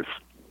years.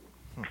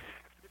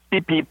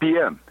 50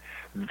 ppm.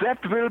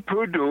 That will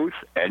produce,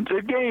 and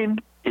again,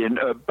 in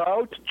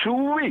about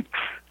 2 weeks,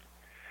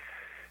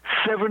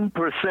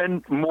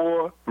 7%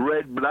 more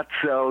red blood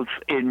cells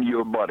in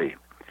your body.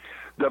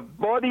 The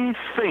body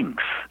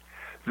thinks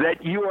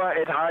that you are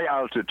at high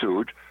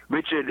altitude,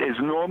 which it is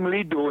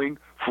normally doing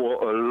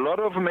for a lot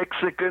of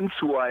Mexicans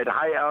who are at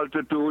high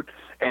altitude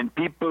and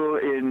people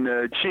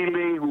in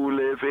Chile who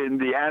live in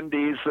the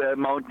Andes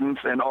mountains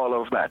and all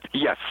of that.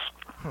 Yes.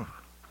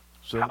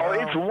 So now,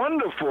 it's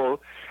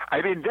wonderful.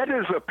 I mean, that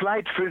is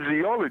applied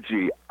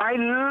physiology. I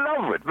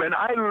love it. When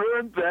I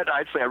learned that,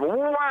 I said,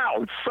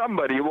 wow,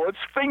 somebody was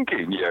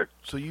thinking here.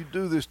 So you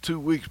do this 2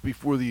 weeks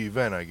before the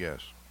event, I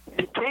guess.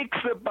 It takes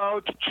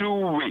about 2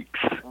 weeks.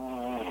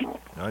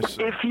 I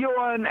see. If you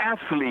are an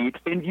athlete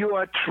and you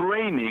are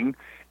training,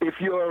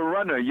 if you're a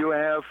runner, you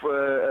have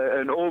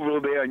an oval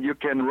there and you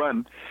can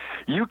run,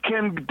 you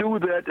can do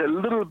that a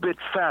little bit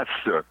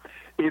faster.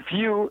 If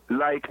you,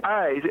 like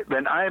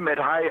when I'm at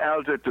high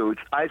altitudes,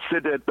 I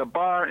sit at the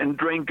bar and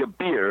drink a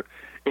beer.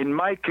 In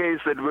my case,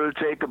 it will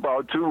take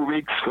about 2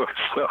 weeks or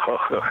so.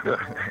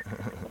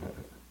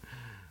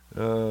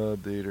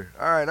 Dieter.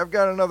 All right, I've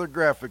got another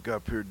graphic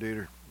up here,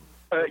 Dieter.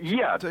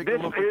 Yeah, Take a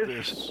look at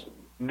this.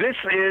 This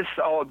is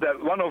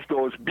one of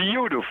those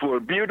beautiful,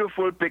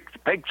 beautiful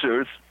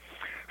pictures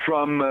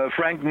from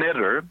Frank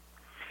Netter.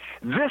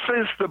 This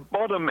is the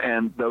bottom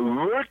end, the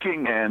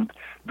working end,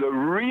 the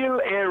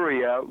real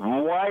area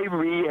why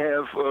we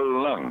have a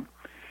lung.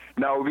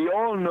 Now, we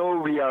all know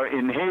we are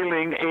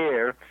inhaling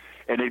air,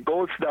 and it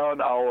goes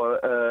down our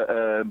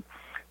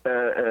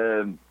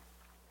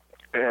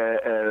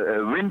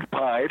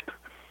windpipe,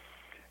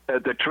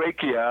 the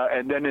trachea,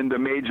 and then in the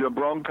major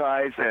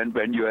bronchi, and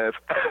when you have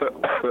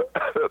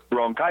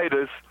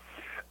bronchitis,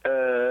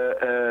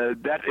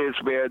 that is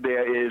where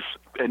there is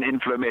an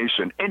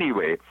inflammation.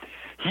 Anyway,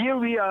 here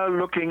we are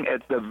looking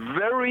at the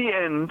very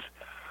end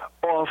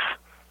of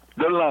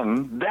the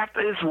lung. That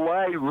is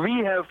why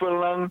we have a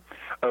lung,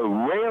 a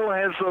whale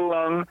has a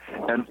lung,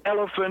 an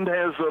elephant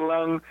has a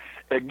lung,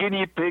 a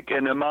guinea pig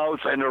and a mouse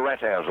and a rat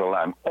has a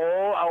lung.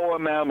 All our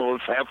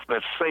mammals have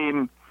the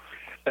same,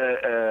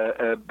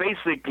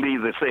 basically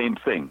the same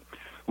thing.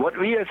 What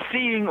we are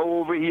seeing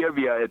over here,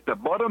 we are at the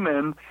bottom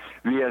end,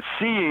 we are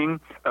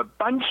seeing a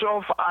bunch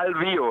of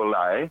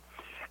alveoli,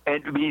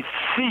 and we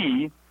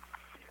see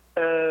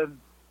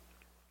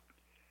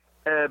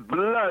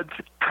blood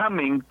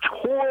coming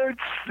towards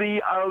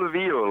the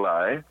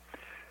alveoli.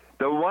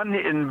 The one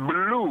in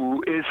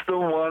blue is the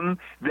one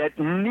that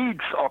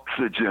needs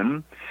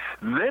oxygen.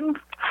 Then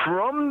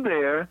from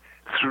there,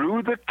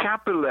 through the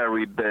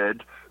capillary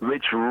bed,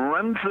 which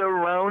runs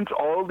around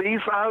all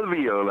these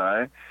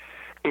alveoli,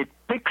 it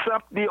picks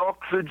up the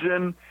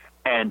oxygen,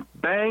 and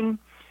bang,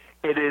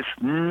 it is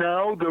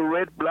now the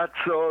red blood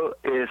cell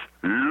is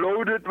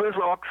loaded with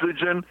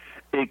oxygen,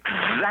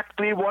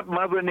 exactly what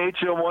Mother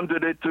Nature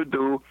wanted it to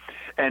do,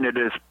 and it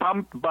is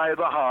pumped by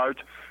the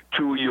heart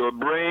to your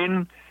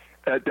brain.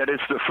 That is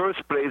the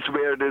first place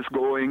where it is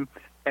going,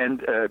 and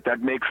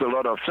that makes a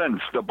lot of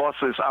sense. The boss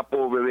is up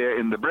over there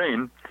in the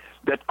brain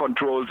that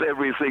controls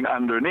everything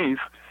underneath.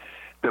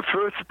 The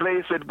first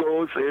place it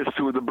goes is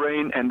to the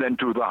brain and then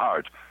to the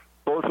heart.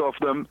 Both of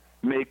them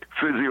make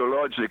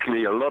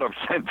physiologically a lot of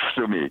sense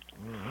to me.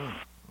 Mm-hmm.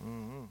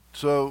 Mm-hmm.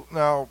 So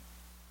now,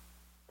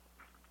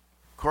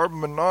 carbon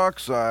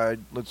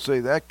monoxide, let's say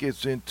that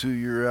gets into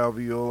your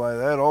alveoli,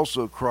 that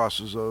also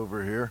crosses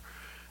over here,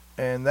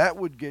 and that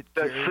would get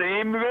the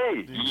same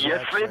way.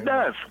 Yes, it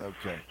does.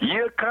 Okay.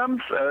 Here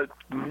comes a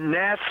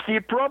nasty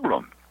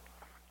problem.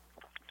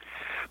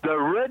 The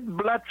red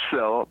blood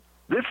cell,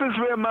 this is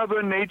where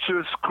Mother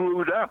Nature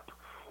screwed up.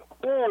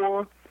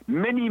 Or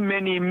many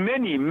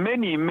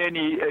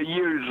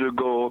years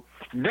ago,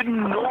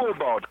 didn't know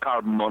about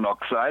carbon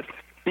monoxide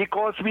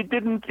because we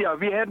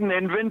hadn't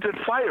invented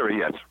fire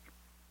yet.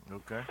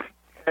 Okay.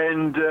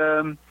 And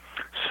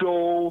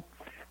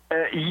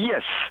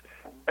yes,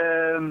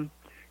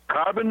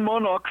 carbon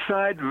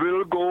monoxide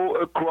will go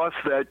across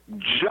that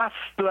just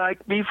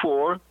like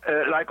before,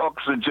 like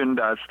oxygen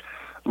does.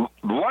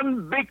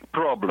 One big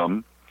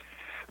problem,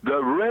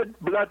 the red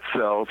blood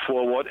cell,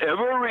 for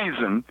whatever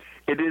reason,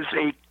 it is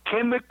a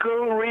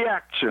chemical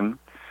reaction.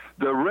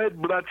 The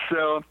red blood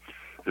cell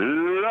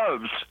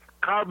loves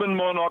carbon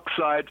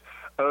monoxide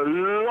a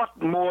lot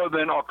more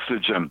than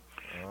oxygen.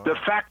 The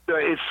factor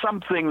is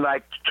something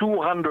like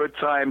 200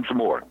 times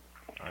more.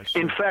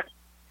 In fact,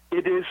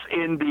 it is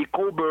in the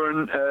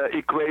Coburn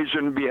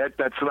equation. We had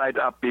that slide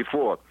up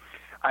before.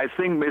 I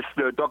think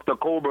Dr.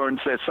 Coburn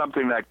says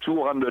something like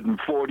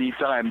 240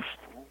 times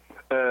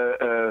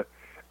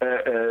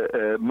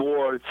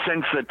more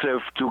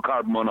sensitive to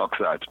carbon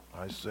monoxide.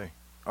 I see.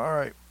 All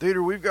right,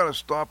 Dieter, we've got to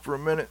stop for a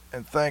minute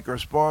and thank our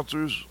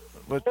sponsors.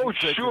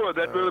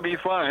 That will be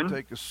fine.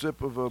 Take a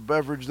sip of a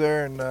beverage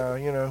there, and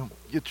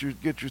get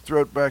your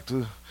throat back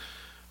to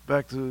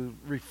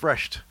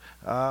refreshed.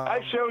 I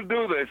shall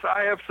do this.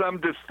 I have some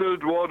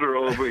distilled water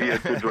over here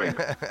to drink.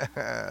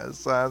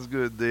 Sounds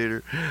good,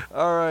 Dieter.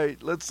 All right,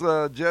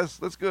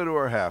 Jess, let's go to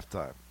our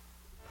halftime.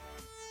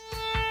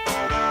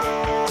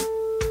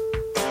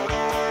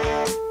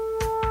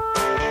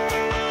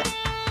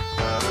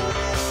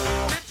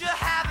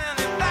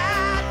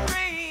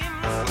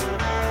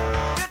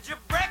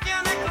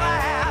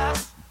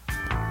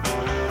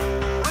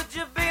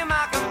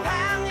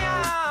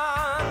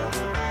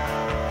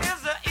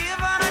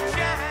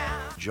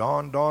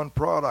 John Don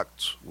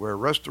Products, where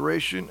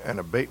restoration and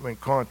abatement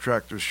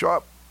contractors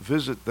shop.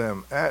 Visit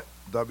them at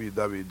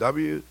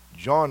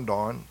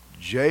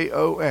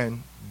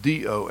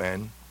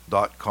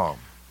www.jondon.com.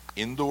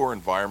 Indoor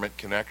Environment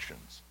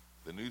Connections,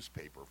 the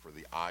newspaper for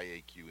the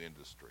IAQ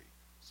industry.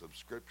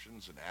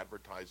 Subscriptions and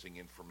advertising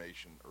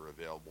information are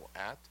available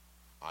at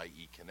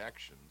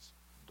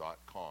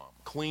ieconnections.com.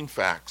 Clean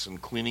Facts and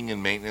Cleaning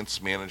and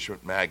Maintenance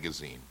Management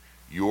Magazine,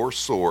 your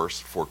source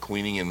for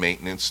cleaning and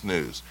maintenance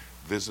news.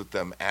 Visit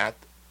them at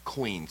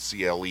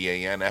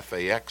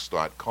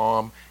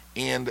cleanfax.com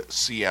and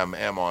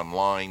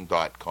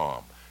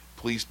cmmonline.com.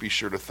 Please be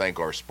sure to thank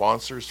our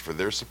sponsors for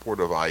their support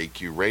of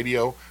IAQ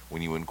Radio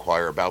when you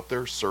inquire about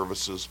their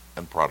services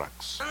and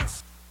products.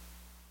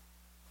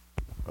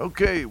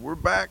 Okay, we're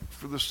back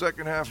for the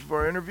second half of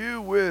our interview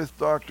with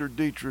Dr.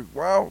 Dietrich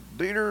Weil.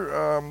 Dieter,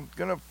 I'm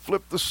going to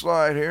flip the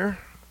slide here,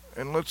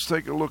 and let's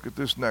take a look at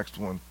this next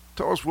one.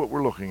 Tell us what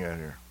we're looking at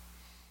here.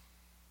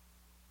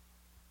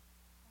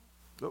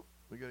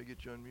 We got to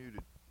get you unmuted.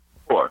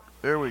 What?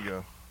 There we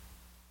go.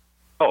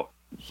 Oh.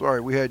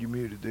 Sorry, we had you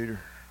muted, Dieter.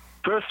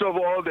 First of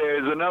all,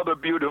 there's another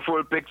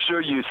beautiful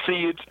picture. You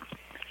see it.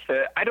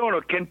 I don't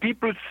know. Can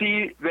people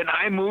see when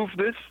I move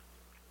this?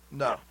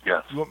 No.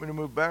 Yes. You want me to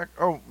move back?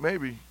 Oh,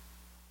 maybe.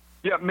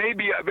 Yeah,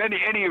 maybe.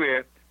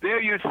 Anywhere.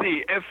 There you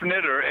see F.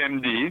 Netter,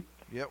 MD.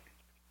 Yep.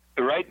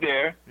 Right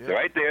there. Yep.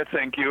 Right there.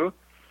 Thank you.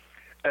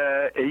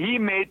 He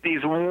made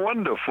these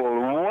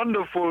wonderful,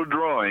 wonderful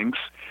drawings.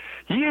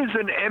 He is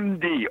an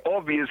MD.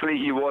 Obviously,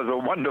 he was a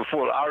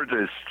wonderful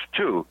artist,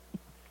 too.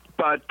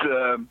 But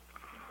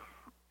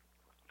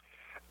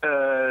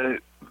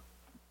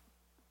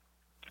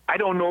I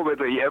don't know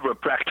whether he ever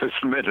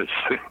practiced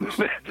medicine.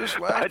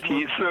 But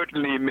he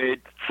certainly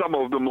made some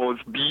of the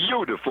most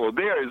beautiful.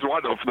 There is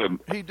one of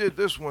them. He did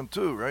this one,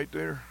 too, right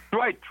there?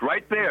 Right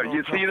there.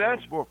 You see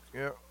that? Book.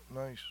 Yeah,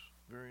 nice.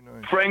 Very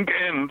nice. Frank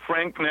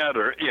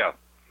Natter, yeah.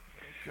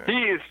 Okay. He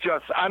is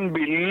just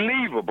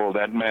unbelievable,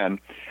 that man.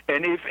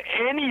 And if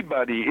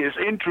anybody is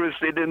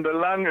interested in the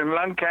lung and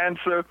lung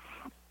cancer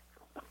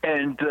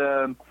and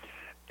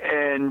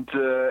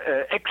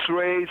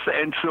X-rays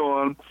and so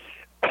on,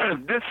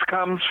 this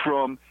comes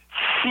from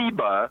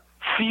SIBA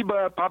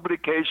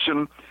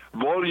publication,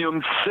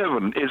 volume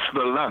 7 is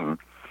the lung.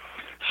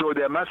 So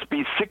there must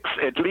be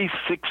at least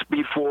six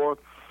before,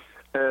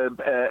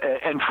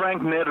 and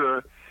Frank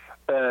Netter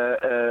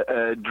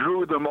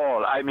drew them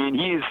all. I mean,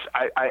 it's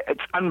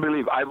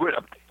unbelievable.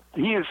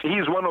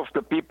 He's one of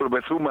the people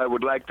with whom I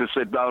would like to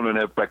sit down and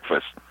have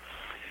breakfast.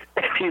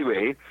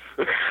 Anyway,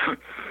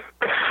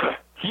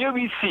 here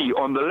we see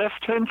on the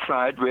left-hand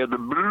side where the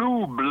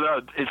blue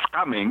blood is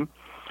coming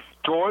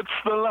towards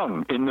the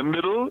lung. In the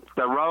middle,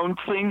 the round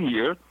thing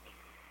here,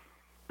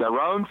 the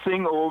round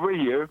thing over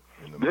here.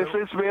 This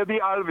is where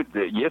the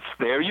alveoli. Yes,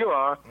 there you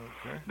are.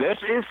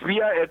 Okay. We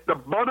are at the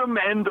bottom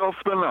end of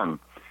the lung.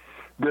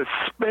 The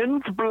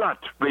spent blood,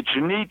 which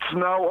needs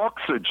now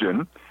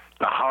oxygen,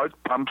 the heart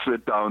pumps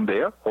it down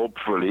there,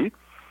 hopefully.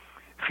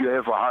 If you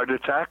have a heart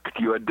attack,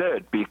 you are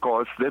dead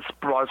because this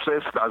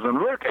process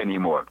doesn't work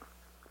anymore.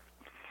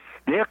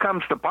 There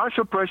comes the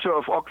partial pressure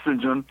of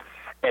oxygen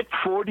at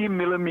 40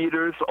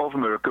 millimeters of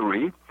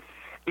mercury.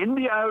 In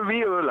the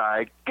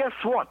alveoli, guess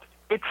what?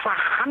 It's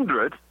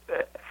 100,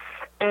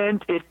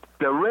 and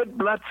the red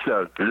blood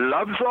cell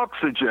loves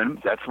oxygen.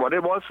 That's what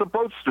it was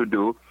supposed to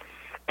do.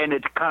 And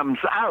it comes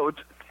out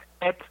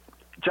at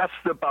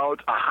just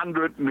about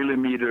 100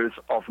 millimeters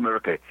of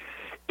mercury.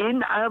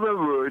 In other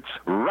words,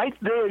 right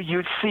there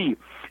you see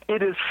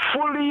it is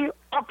fully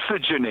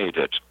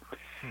oxygenated.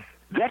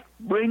 That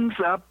brings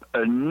up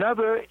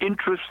another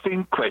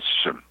interesting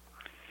question.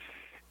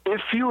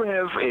 If you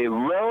have a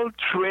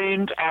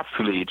well-trained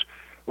athlete,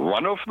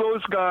 one of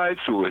those guys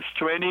who is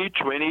 20,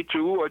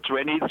 22, or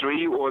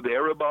 23, or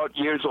thereabout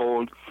years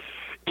old,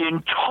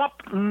 in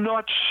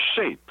top-notch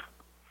shape,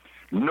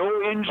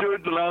 no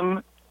injured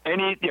lung,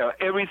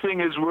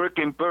 everything is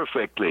working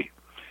perfectly.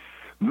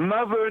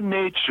 Mother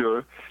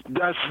Nature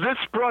does this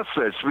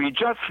process we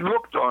just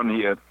looked on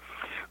here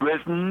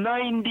with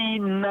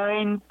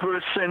 99%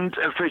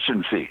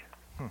 efficiency.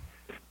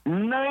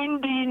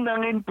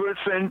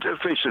 99%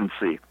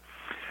 efficiency.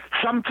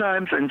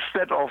 Sometimes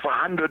instead of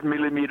 100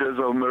 millimeters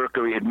of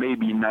mercury, it may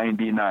be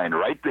 99,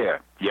 right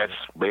there. Yes,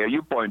 there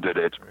you pointed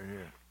it. Right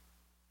here.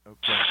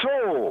 Okay.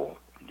 So,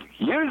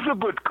 here's a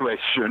good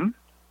question.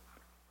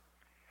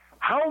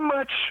 How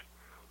much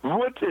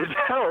would it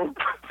help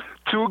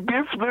to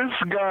give this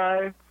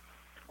guy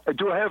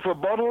to have a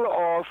bottle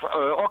of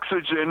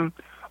oxygen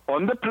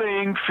on the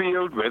playing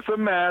field with a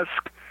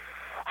mask?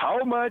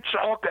 How much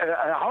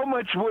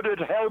would it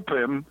help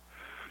him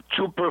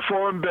to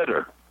perform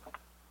better?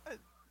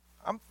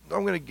 I'm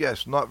going to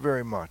guess not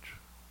very much.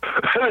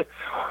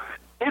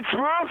 It's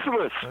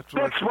worthless.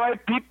 That's why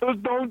people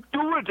don't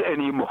do it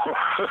anymore.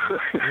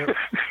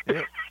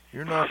 Yep.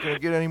 You're not going to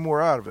get any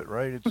more out of it,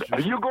 right? It's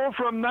just... You go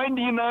from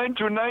 99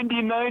 to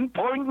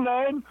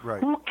 99.9.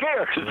 Right. Who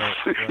cares?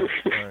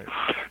 Right.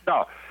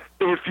 Now,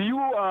 if you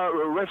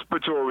are a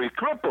respiratory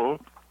cripple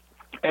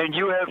and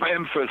you have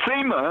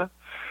emphysema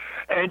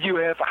and you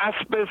have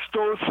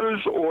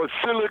asbestosis or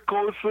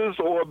silicosis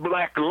or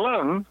black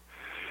lung,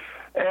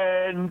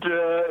 and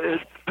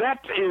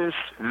that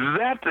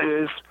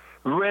is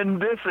when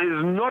this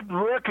is not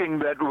working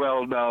that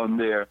well down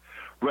there.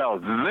 Well,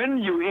 then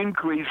you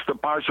increase the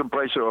partial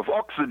pressure of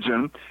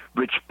oxygen,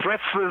 which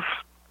presses,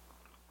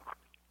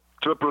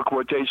 triple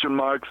quotation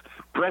marks,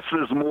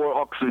 presses more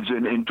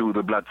oxygen into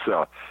the blood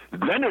cell.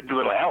 Then it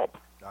will help.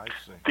 I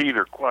see.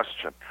 Dieter,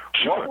 question.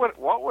 Sure.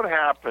 What would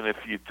happen if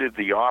you did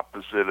the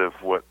opposite of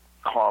what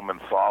common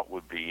thought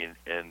would be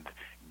and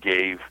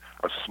gave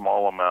a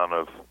small amount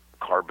of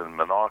carbon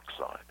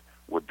monoxide?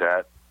 Would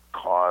that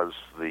cause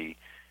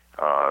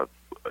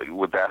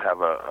would that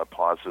have a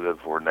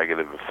positive or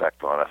negative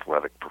effect on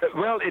athletic performance?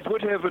 Well, it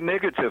would have a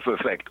negative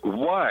effect.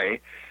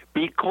 Why?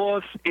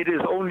 Because it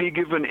is only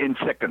given in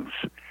seconds.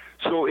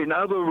 So, in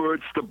other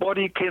words, the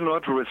body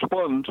cannot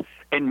respond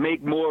and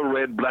make more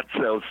red blood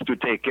cells to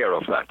take care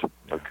of that.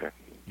 Okay.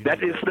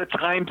 That is the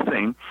time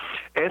thing.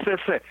 As I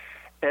said,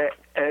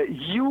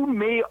 you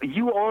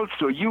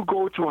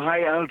go to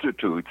high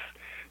altitudes.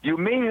 You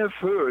may have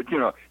heard,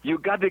 you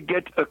got to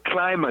get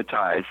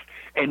acclimatized,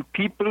 and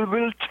people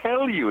will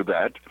tell you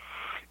that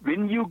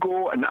when you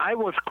go, and I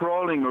was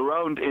crawling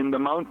around in the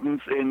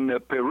mountains in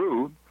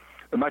Peru,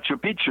 Machu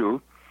Picchu,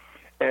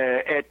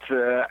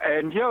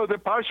 and the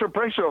partial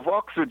pressure of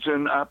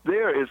oxygen up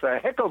there is a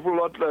heck of a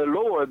lot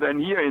lower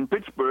than here in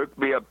Pittsburgh.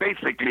 We are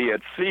basically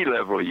at sea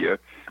level here,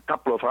 a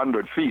couple of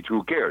 100 feet,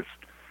 who cares?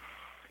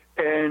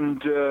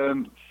 And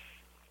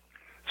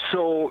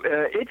so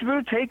it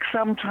will take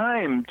some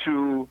time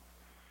to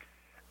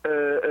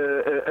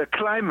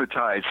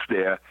acclimatize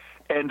there.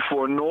 And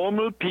for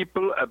normal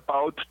people,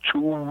 about 2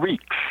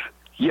 weeks.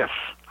 Yes.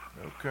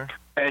 Okay.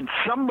 And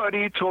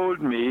somebody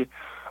told me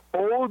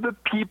all the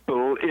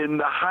people in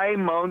the high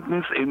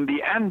mountains in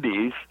the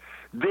Andes,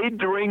 they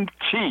drink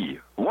tea.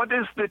 What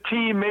is the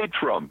tea made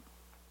from?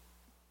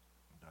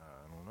 I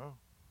don't know.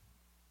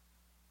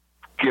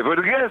 Give it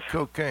a guess.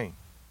 Cocaine.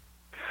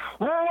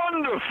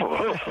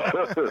 Wonderful.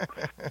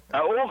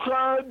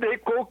 Hoja de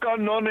coca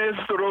non es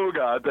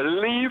droga. The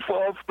leaf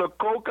of the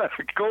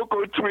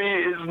cocoa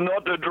tree is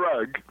not a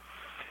drug.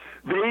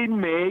 They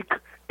make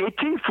a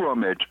tea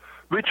from it,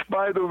 which,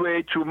 by the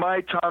way, to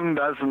my tongue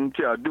doesn't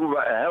do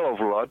a hell of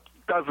a lot.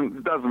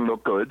 Doesn't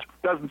look good.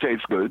 Doesn't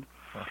taste good.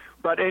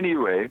 But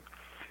anyway,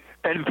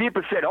 and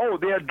people said, oh,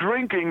 they're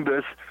drinking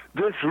this.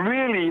 This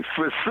really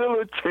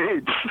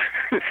facilitates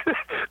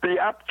the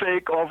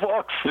uptake of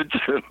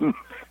oxygen.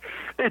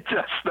 It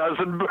just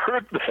doesn't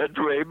work that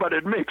way, but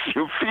it makes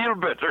you feel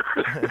better.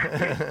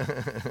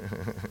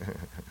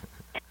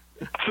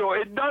 So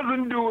it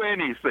doesn't do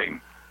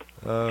anything.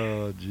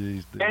 Oh,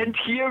 jeez. And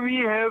here we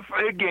have,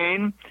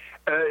 again,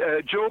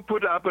 Joe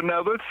put up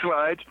another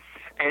slide,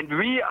 and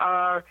we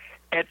are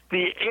at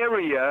the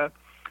area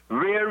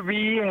where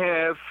we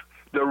have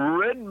the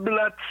red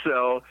blood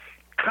cell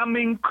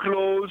coming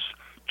close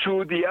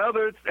to the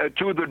other,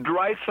 to the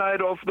dry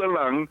side of the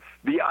lung,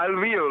 the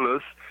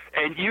alveolus,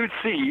 and you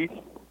see,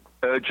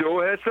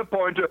 Joe has a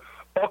pointer,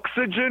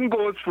 oxygen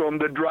goes from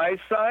the dry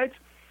side.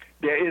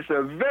 There is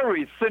a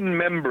very thin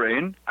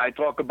membrane, I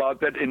talk about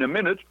that in a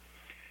minute,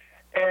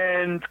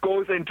 and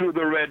goes into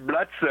the red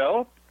blood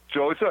cell,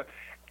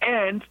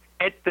 and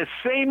at the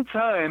same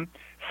time,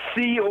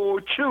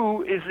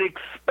 CO2 is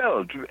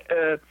expelled.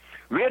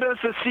 Where does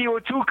the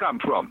CO2 come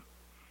from?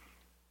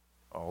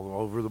 All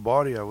over the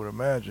body, I would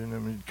imagine. I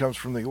mean, it comes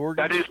from the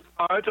organs. That is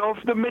part of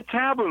the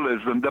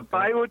metabolism, the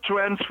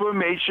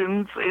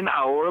biotransformations in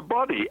our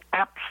body.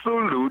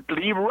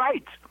 Absolutely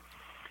right.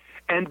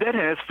 And that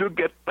has to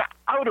get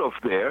out of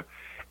there.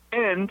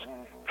 And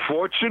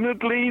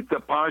fortunately,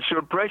 the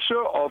partial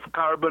pressure of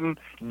carbon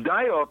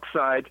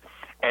dioxide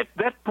at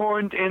that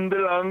point in the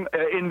lung,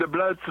 in the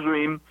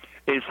bloodstream,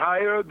 is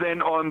higher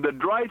than on the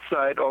dry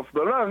side of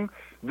the lung.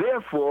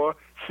 Therefore,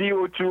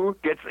 CO2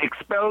 gets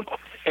expelled,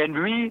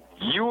 and we,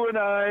 you and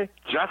I,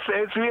 just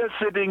as we are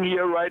sitting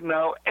here right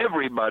now,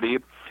 everybody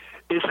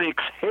is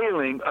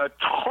exhaling a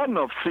ton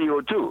of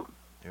CO2.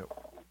 Yep.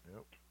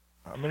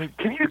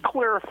 Can you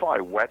clarify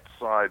wet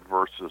side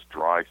versus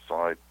dry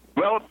side?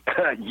 Well,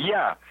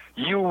 yeah.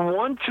 You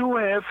want to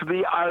have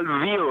the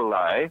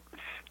alveoli,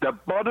 the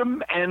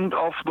bottom end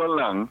of the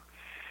lung.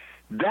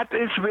 That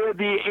is where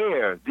the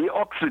air, the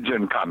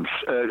oxygen comes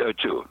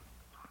to.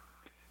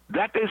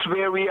 That is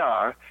where we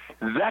are.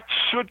 That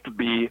should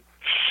be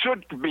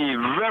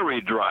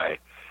very dry.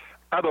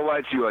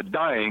 Otherwise, you are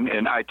dying,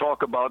 and I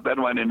talk about that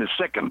one in a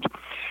second.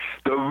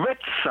 The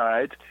wet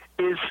side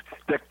is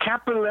the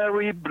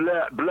capillary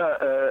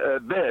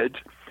bed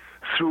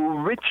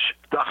through which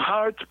the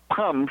heart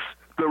pumps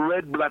the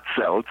red blood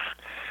cells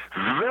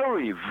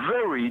very,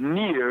 very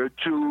near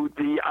to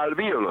the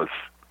alveolus,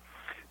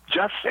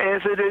 just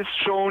as it is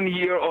shown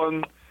here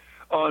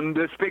on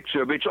this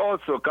picture, which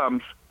also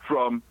comes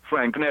from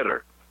Frank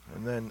Netter.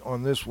 And then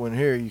on this one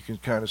here, you can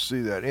kind of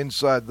see that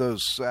inside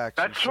those sacs.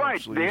 That's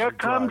right. There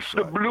comes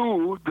the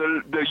blue,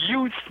 the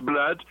used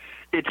blood.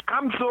 It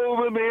comes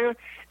over there.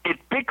 It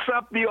picks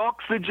up the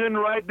oxygen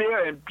right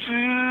there, and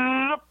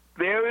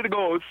there it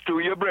goes to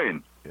your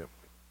brain. Yep.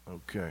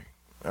 Okay.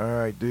 All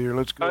right, dear.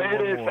 Let's go.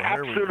 It is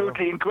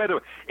absolutely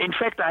incredible. In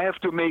fact, I have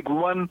to make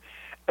one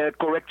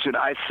correction.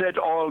 I said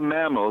all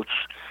mammals.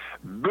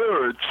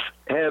 Birds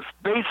have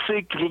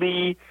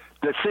basically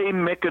the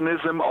same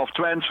mechanism of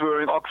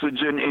transferring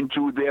oxygen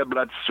into their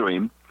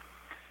bloodstream.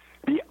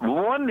 The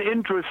one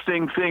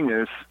interesting thing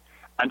is,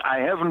 and I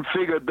haven't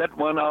figured that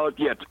one out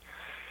yet,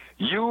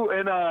 you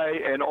and I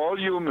and all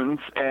humans,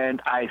 and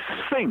I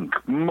think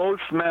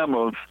most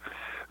mammals,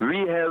 we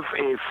have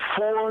a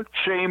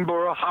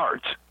 4-chamber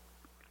heart.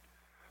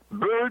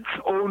 Birds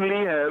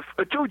only have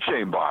a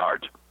 2-chamber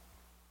heart.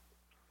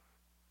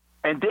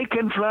 And they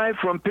can fly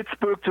from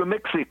Pittsburgh to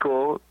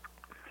Mexico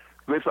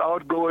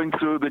without going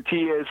through the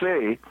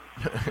TSA.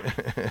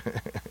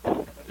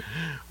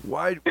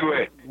 Why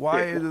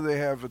do they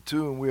have a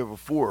 2 and we have a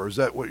 4? Is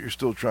that what you're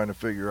still trying to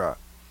figure out?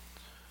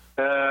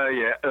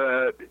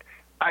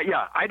 I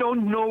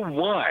don't know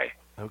why.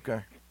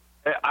 Okay.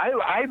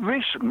 I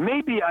wish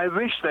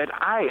that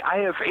I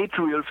have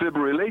atrial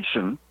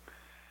fibrillation.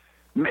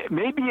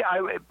 Maybe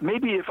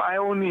if I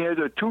only had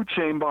a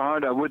 2-chamber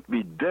heart, I would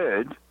be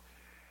dead.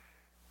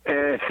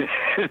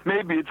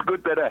 Maybe it's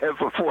good that I have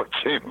a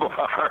 4-chamber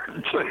heart.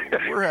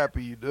 We're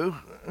happy you do.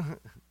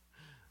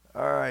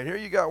 All right, here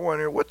you got one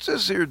here. What's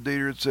this here,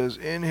 Dieter? It says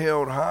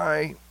inhaled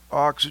high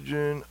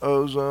oxygen,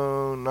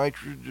 ozone,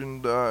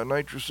 nitrogen,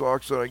 nitrous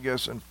oxide, I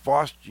guess, and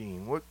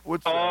phosgene.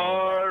 What's that?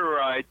 All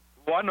right.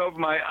 One of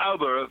my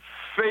other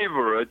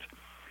favorite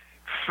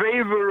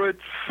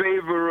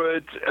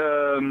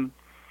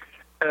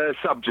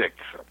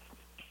subjects.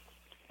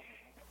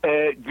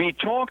 We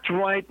talked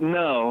right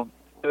now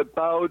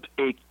about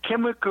a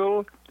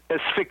chemical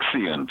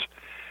asphyxiant.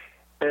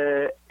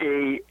 I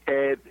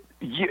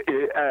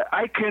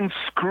can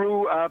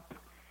screw up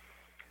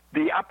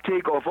the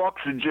uptake of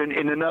oxygen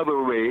in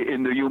another way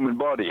in the human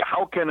body.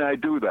 How can I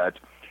do that?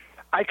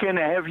 I can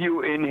have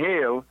you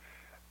inhale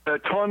a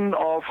ton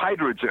of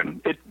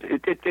hydrogen.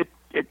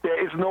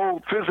 There is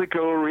no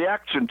physical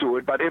reaction to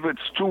it, but if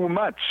it's too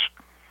much,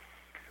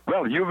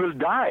 well, you will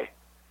die.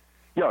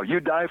 Yeah,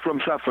 you die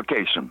from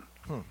suffocation.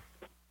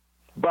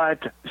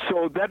 But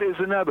so that is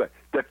another.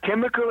 The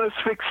chemical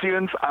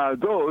asphyxiants are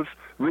those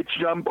which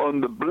jump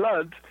on the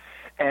blood,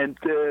 and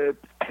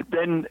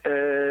then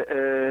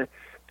the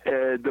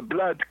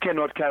blood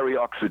cannot carry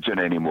oxygen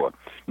anymore.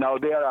 Now,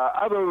 there are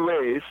other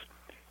ways,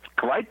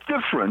 quite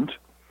different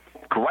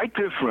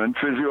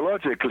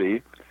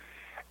physiologically,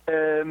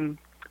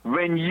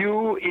 when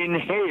you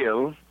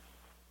inhale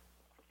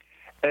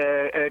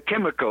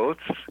chemicals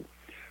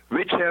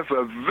which have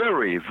a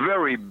very,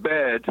 very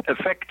bad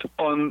effect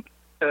on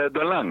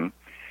the lung,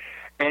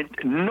 and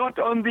not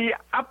on the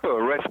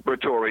upper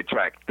respiratory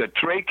tract, the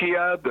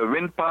trachea, the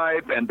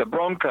windpipe, and the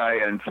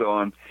bronchi, and so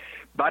on,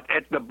 but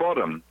at the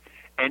bottom.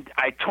 And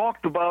I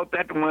talked about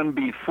that one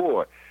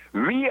before.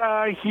 We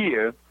are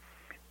here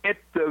at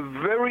the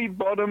very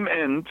bottom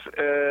end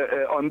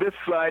on this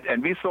slide,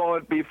 and we saw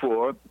it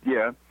before,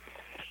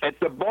 at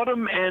the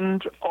bottom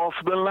end of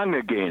the lung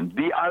again,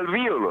 the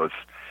alveolus,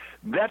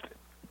 that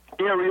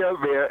area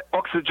where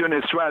oxygen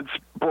is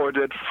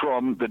transported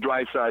from the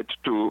dry side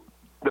to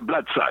the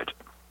blood side.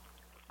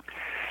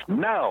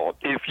 Now,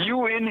 if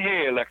you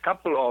inhale a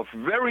couple of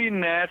very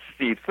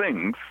nasty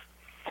things,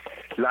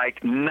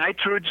 like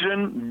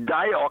nitrogen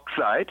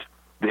dioxide,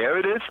 there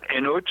it is,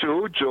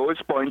 NO2, Joe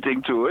is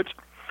pointing to it,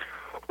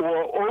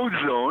 or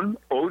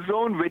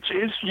ozone, which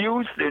is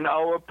used in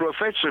our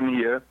profession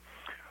here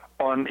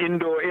on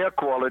indoor air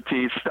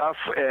quality stuff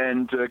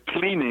and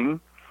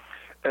cleaning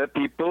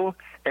people.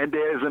 And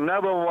there's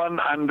another one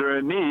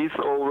underneath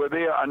over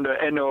there under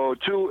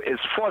NO2 is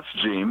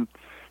phosgene,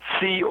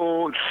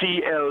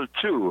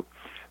 COCl2.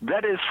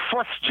 That is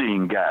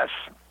phosgene gas.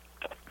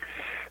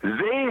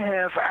 They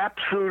have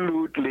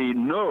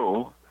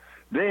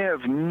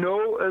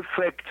no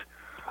effect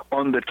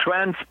on the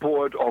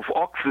transport of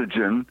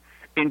oxygen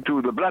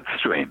into the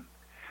bloodstream.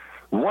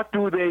 What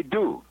do?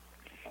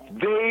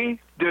 They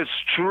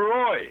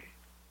destroy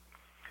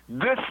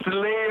this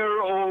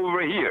layer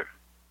over here.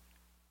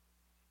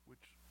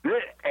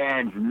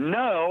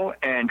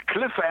 And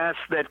Cliff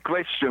asked that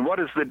question, what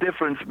is the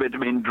difference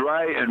between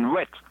dry and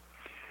wet?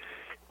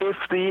 If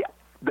the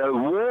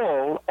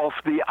wall of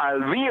the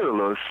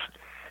alveolus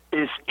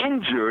is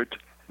injured,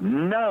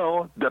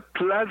 now the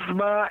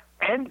plasma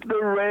and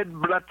the red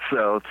blood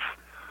cells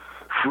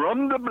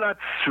from the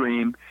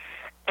bloodstream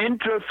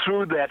enter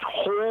through that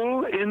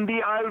hole in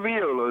the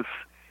alveolus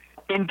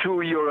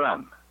into your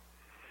lung.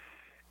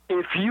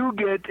 If you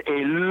get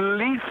a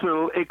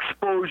lethal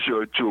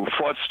exposure to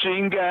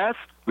phosgene gas,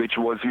 which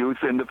was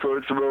used in the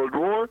First World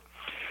War,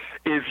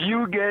 if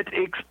you get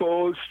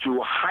exposed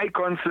to high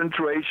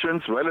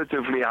concentrations,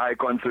 relatively high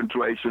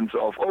concentrations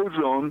of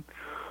ozone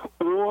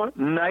or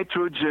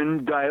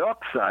nitrogen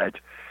dioxide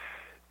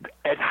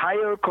at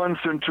higher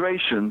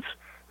concentrations,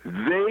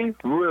 they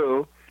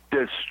will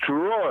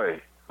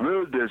destroy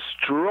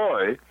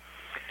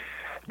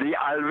the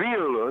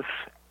alveolus,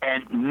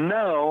 and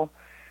now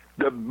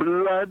the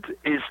blood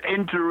is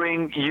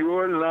entering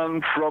your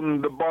lung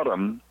from the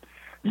bottom.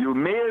 You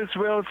may as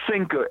well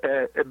think,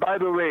 by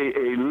the way,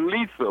 a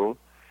lethal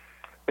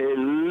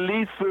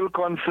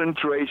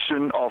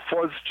concentration of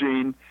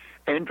phosgene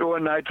and or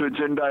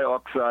nitrogen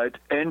dioxide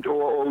and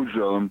or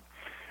ozone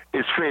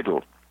is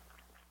fatal.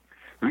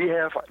 We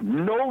have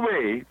no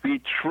way. We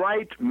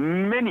tried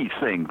many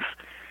things.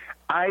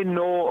 I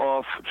know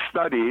of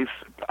studies,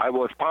 I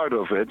was part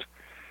of it,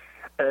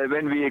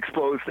 when we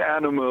exposed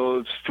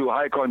animals to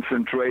high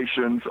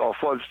concentrations of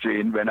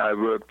phosgene when I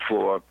worked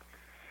for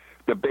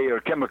the Bayer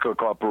Chemical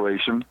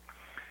Corporation.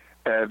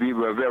 We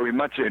were very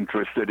much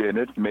interested in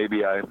it.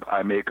 Maybe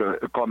I make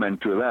a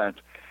comment to that.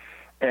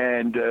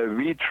 And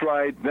we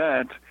tried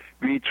that.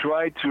 We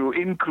tried to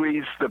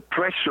increase the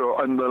pressure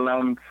on the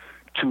lung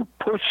to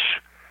push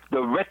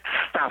the wet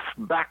stuff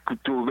back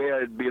to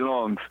where it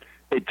belongs.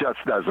 It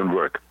just doesn't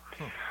work.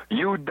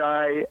 You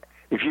die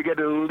if you get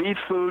a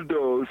lethal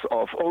dose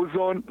of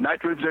ozone,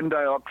 nitrogen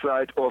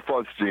dioxide, or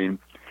phosgene.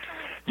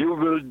 You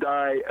will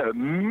die a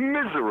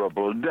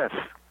miserable death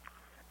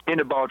in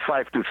about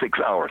 5 to 6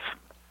 hours.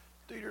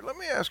 Dieter, let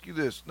me ask you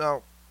this.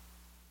 Now,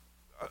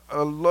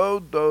 a low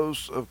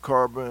dose of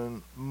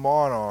carbon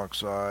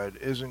monoxide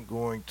isn't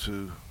going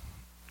to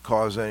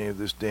cause any of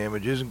this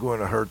damage, isn't going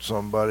to hurt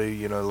somebody.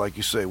 You know, like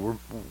you say,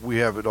 we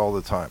have it all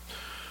the time.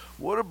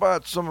 What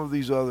about some of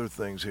these other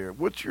things here?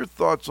 What's your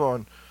thoughts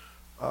on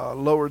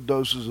lower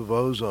doses of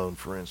ozone,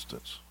 for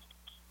instance?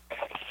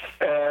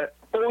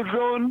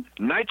 Ozone,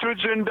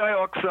 nitrogen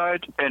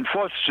dioxide, and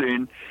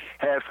phosgene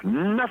have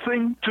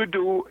nothing to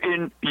do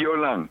in your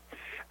lung.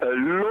 A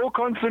low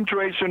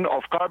concentration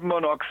of carbon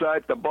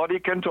monoxide the body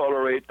can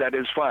tolerate, that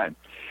is fine.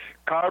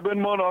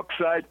 Carbon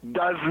monoxide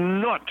does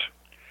not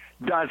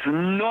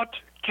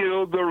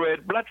kill the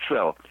red blood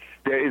cell.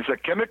 There is a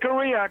chemical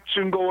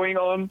reaction going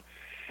on,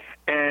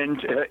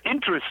 and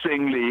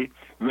interestingly,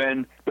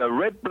 when the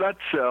red blood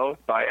cell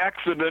by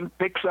accident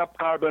picks up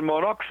carbon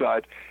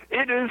monoxide,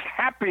 it is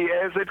happy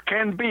as it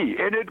can be,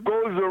 and it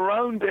goes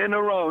around and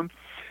around,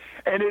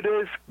 and it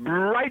is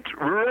bright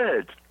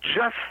red,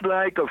 just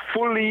like a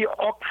fully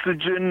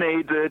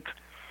oxygenated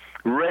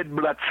red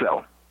blood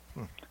cell.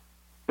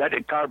 That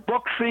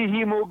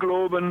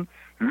carboxyhemoglobin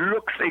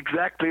looks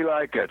exactly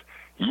like it.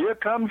 Here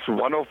comes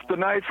one of the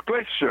nice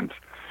questions.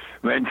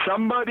 When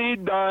somebody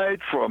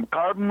died from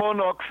carbon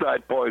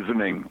monoxide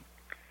poisoning,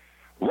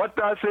 what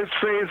does his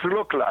face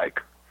look like?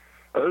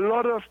 A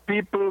lot of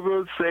people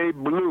will say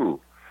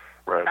blue.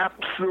 Right.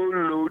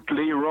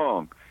 Absolutely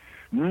wrong.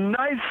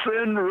 Nice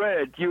and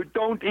red. You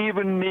don't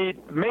even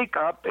need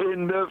makeup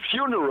in the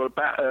funeral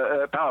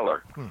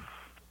parlor.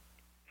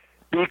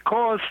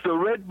 Because the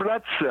red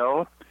blood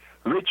cell,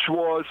 which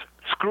was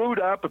screwed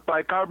up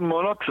by carbon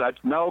monoxide,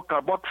 now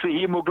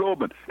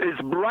carboxyhemoglobin, is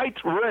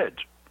bright red.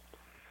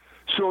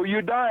 So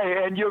you die,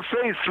 and your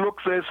face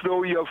looks as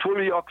though you're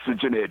fully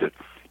oxygenated.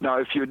 Now,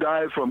 if you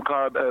die from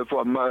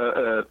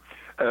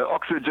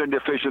oxygen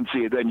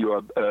deficiency, then you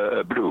are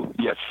blue.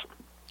 Yes.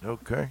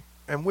 Okay.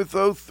 And with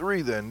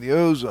O3, then the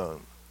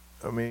ozone.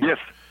 I mean, yes,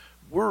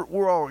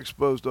 we're all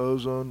exposed to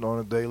ozone on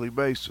a daily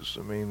basis.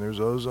 I mean, there's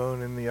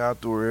ozone in the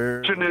outdoor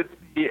air.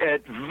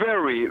 At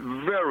very,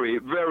 very,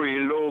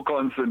 very low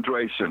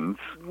concentrations.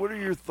 What are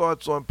your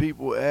thoughts on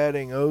people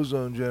adding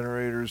ozone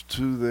generators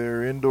to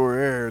their indoor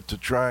air to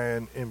try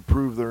and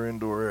improve their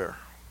indoor air?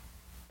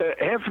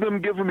 Have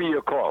them give me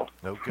a call.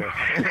 Okay.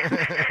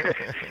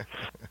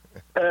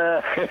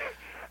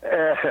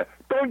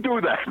 don't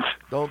do that.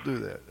 Don't do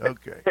that.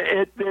 Okay.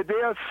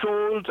 They are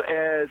sold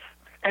as,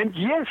 and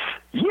yes,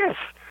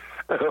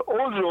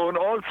 ozone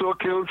also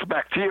kills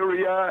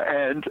bacteria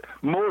and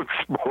mold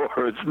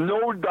spores,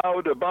 no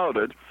doubt about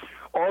it.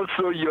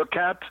 Also your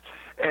cat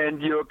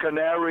and your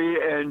canary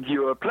and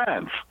your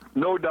plants,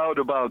 no doubt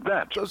about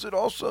that. Does it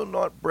also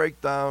not break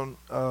down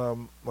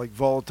like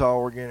volatile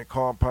organic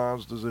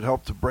compounds? Does it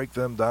help to break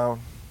them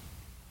down?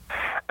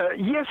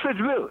 Yes, it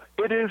will.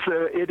 It is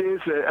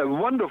a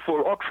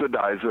wonderful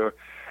oxidizer,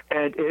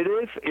 and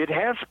it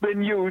has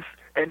been used.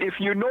 And if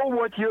you know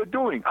what you're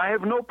doing, I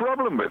have no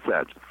problem with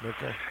that.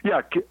 Okay.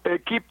 Yeah,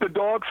 keep the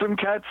dogs and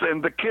cats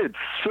and the kids,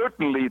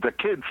 certainly the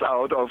kids,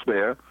 out of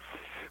there.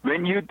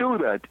 When you do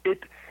that,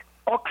 it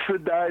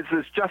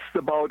oxidizes just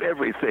about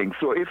everything.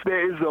 So if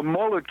there is a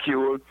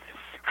molecule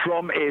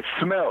from a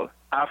smell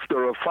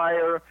after a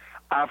fire,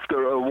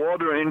 after a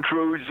water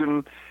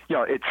intrusion,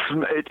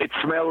 it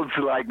smells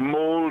like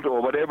mold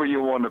or whatever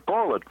you want to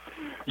call it.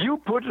 You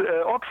put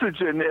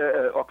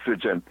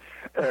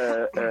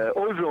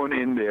ozone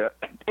in there,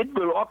 it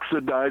will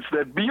oxidize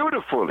that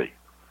beautifully.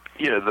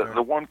 Yeah,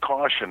 the one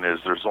caution is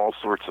there's all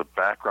sorts of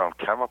background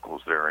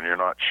chemicals there, and you're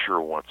not sure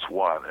what's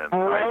what. And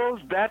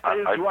that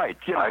is right.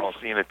 I've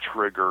seen it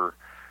trigger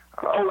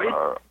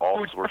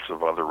all sorts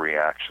of other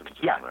reactions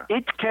in there.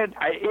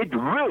 It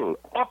will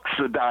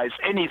oxidize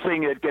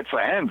anything it gets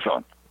a hands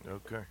on.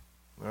 Okay.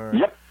 All right.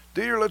 Yep.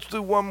 Dieter, let's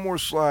do one more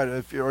slide.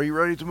 Are you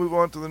ready to move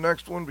on to the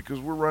next one? Because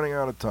we're running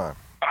out of time.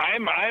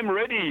 I'm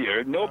ready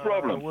here. No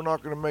problem. We're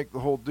not going to make the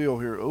whole deal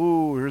here.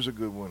 Oh, here's a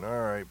good one.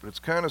 All right, but it's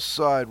kind of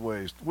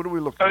sideways. What are we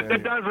looking at?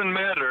 It doesn't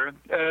matter.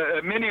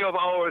 Many of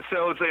our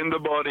cells in the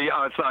body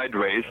are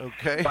sideways.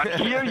 Okay.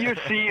 But here you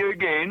see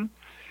again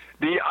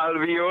the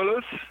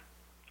alveolus.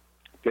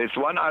 There's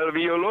one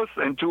alveolus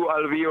and two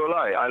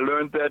alveoli. I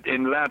learned that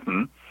in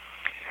Latin.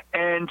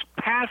 And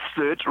past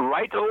it,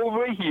 right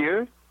over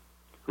here,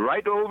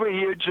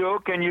 Joe,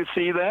 can you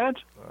see that?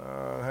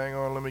 Hang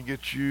on, let me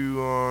get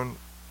you on.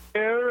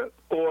 There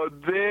or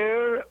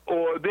there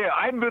or there.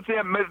 I'm with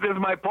them. This is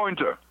my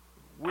pointer.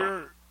 What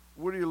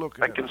are you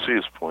looking at? I can see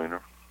his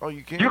pointer. Oh,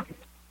 you can?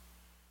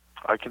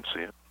 I can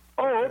see it.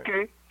 Oh,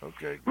 okay.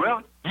 Okay. Good.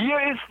 Well, here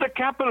is the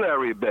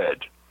capillary bed.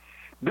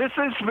 This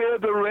is where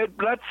the red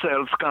blood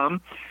cells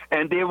come,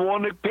 and they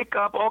want to pick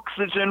up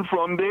oxygen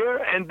from there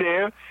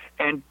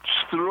and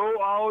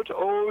throw out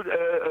old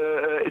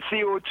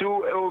CO2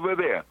 over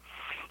there.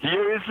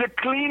 Here is the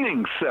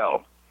cleaning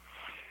cell.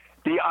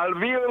 The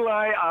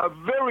alveoli are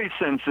very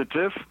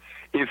sensitive.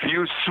 If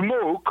you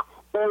smoke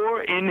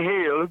or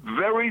inhale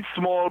very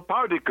small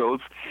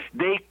particles,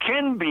 they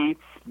can be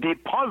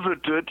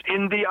deposited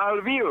in the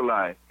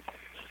alveoli.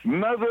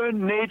 Mother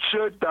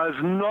Nature does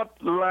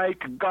not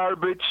like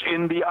garbage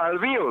in the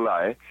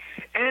alveoli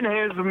and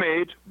has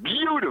made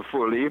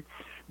beautifully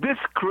this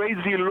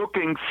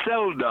crazy-looking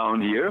cell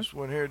down here. This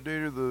one here,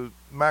 Dieter, the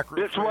macrophage.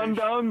 This one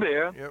down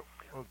there. Yep,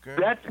 okay.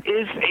 That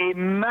is a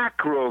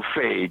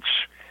macrophage.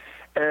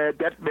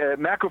 That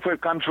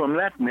macrophage comes from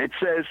Latin. It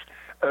says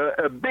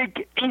a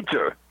big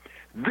eater.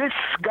 This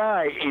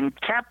guy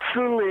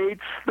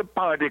encapsulates the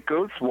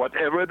particles,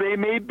 whatever they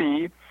may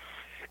be,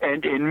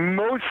 and in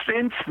most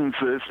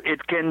instances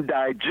it can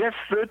digest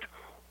it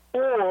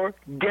or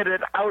get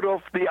it out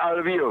of the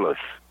alveolus.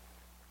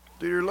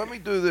 Dieter, let me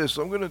do this.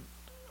 I'm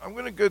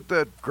gonna get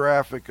that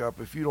graphic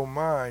up, if you don't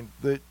mind,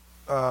 that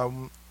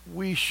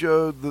we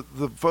showed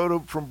the photo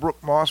from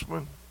Brooke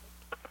Mossman.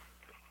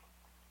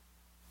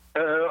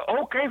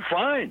 Okay,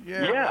 fine.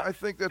 Yeah, I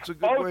think that's a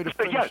good way to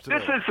finish today.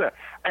 This is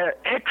an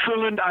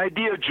excellent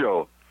idea,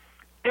 Joe.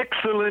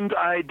 Excellent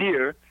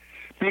idea,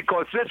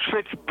 because this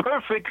fits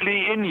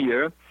perfectly in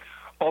here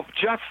of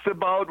just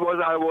about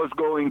what I was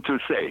going to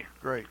say.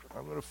 Great.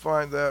 I'm going to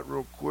find that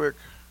real quick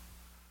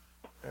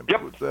and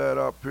put that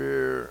up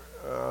here.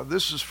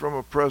 This is from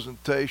a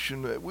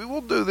presentation. We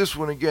will do this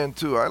one again,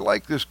 too. I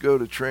like this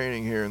go-to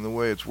training here and the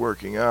way it's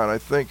working out. I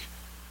think,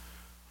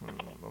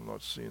 I'm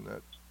not seeing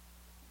that.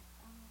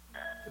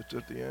 It's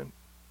at the end.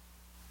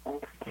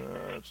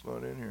 It's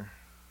not in here.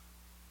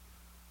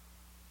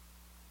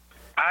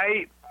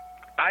 I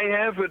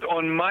have it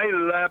on my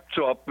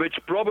laptop, which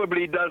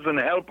probably doesn't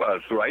help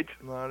us, right?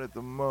 Not at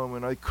the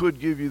moment. I could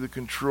give you the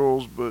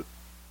controls, but...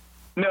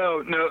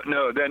 No.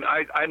 Then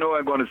I know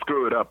I'm going to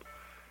screw it up.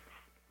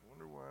 I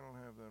wonder why I don't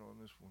have that on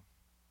this one.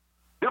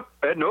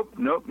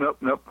 Yep.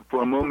 Nope.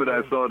 For a moment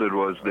I thought it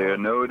was there.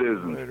 No, it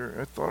isn't. Later.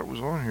 I thought it was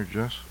on here,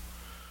 Jess.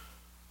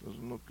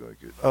 Doesn't look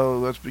like it.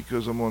 Oh, that's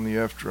because I'm on the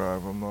F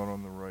drive. I'm not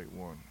on the right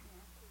one.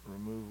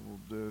 Removable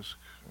disk.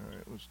 All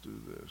right, let's do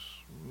this.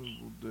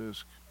 Removable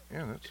disk.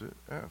 Yeah, that's it.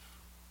 F.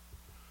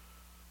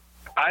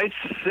 I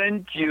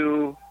sent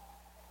you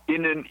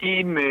in an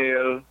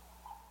email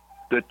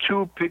the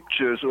two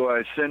pictures, or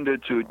I sent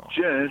it to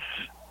Jess.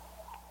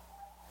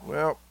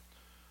 Well,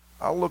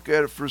 I'll look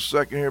at it for a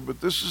second here,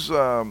 but this is,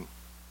 for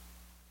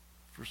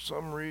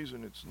some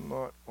reason, it's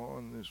not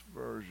on this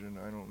version.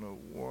 I don't know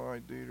why,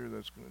 Dieter.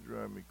 That's going to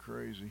drive me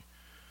crazy.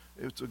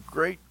 It's a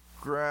great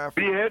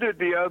graphic. We had it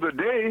the other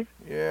day.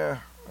 Yeah,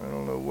 I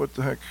don't know what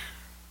the heck.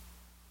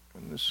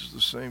 And this is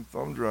the same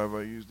thumb drive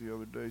I used the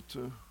other day,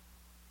 too.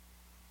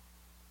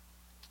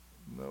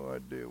 No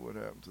idea what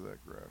happened to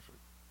that graphic.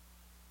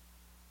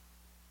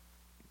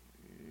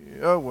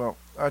 Oh, well,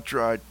 I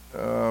tried.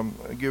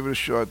 Give it a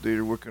shot,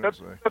 Dieter. What can I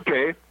say?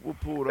 Okay. We'll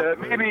pull it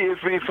up later. Maybe if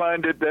we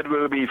find it, that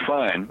will be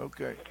fine.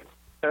 Okay.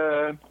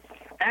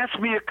 Ask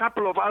me a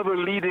couple of other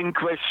leading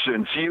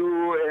questions.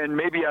 And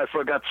maybe I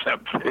forgot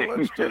something. Well,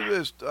 let's do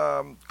this.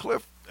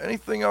 Cliff,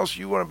 anything else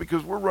you want to,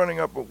 because we're running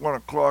up at 1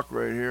 o'clock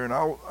right here, and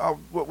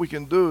what we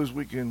can do is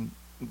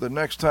the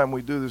next time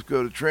we do this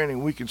go to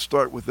training, we can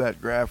start with that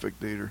graphic,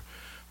 Dieter,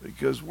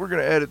 because we're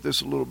going to edit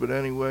this a little bit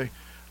anyway.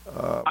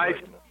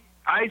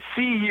 I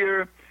see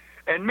here,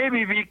 and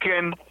maybe we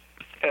can,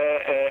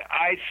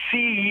 I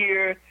see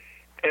here,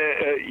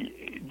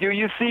 do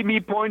you see me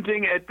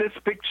pointing at this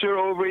picture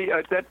over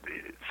at that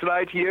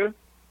slide here?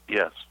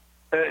 Yes.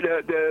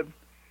 The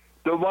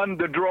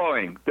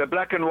drawing, the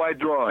black and white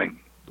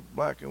drawing. The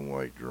black and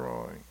white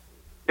drawing.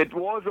 It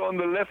was on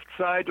the left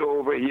side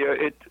over here.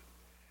 It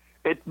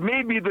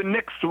may be the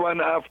next one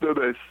after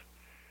this.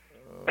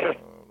 Let's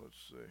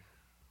see.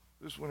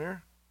 This one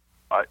here?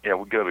 Yeah,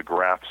 we'll go to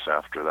graphs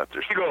after that.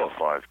 There's 5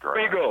 graphs. Here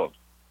we go.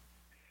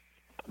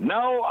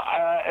 Now,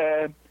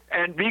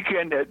 and we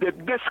can,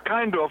 this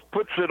kind of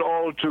puts it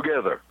all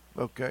together.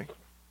 Okay.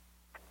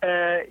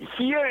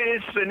 Here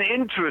is an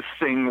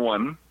interesting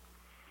one.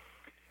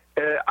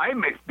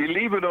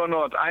 Believe it or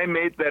not, I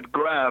made that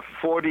graph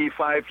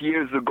 45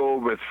 years ago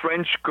with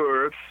French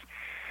curves.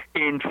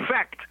 In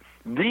fact,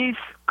 these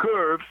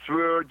curves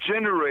were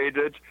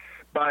generated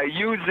by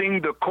using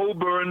the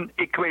Coburn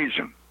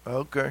equation.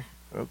 Okay.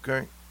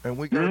 And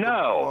we got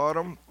now, the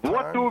bottom time.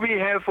 What do we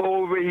have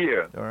over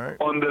here? All right.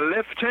 On the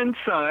left-hand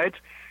side,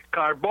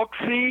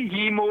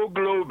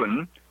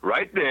 carboxyhemoglobin,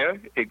 right there,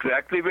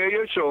 exactly where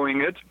you're showing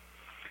it.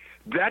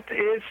 That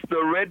is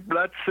the red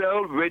blood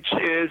cell, which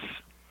is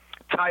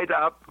tied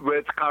up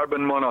with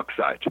carbon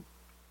monoxide.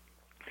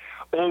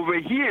 Over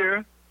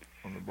here,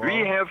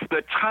 we have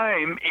the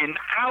time in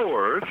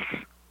hours,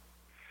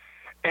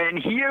 and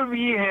here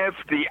we have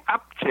the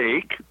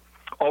uptake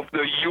of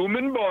the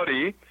human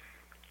body.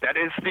 That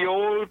is the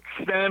old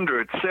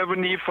standard,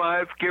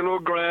 75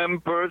 kilogram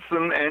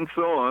person and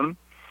so on,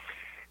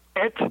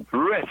 at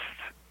rest.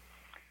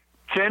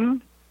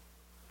 10,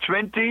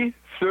 20,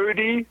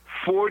 30,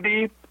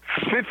 40,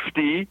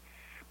 50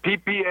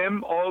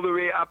 ppm, all the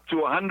way up to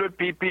 100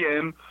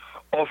 ppm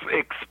of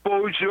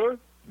exposure.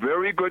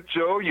 Very good,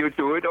 Joe, you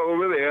do it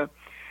over there.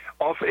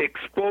 Of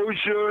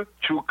exposure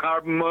to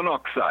carbon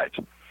monoxide.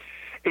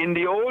 In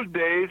the old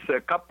days,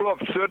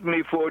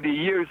 certainly 40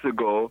 years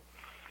ago,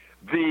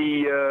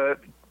 the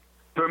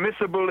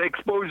permissible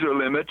exposure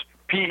limit,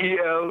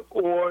 PEL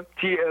or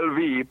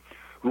TLV,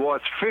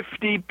 was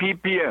 50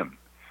 ppm.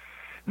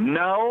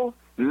 Now,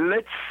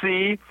 let's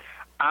see,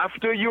 I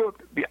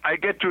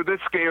get to this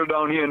scale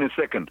down here in a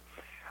second.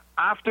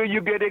 After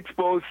you get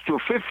exposed to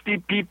 50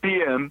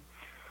 ppm,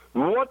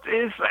 what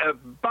is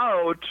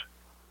about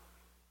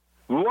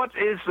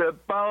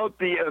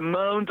the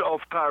amount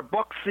of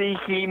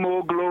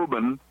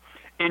carboxyhemoglobin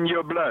in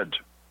your blood?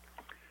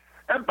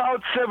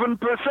 About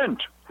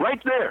 7%,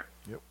 right there.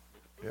 Yep.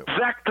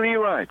 Exactly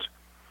right.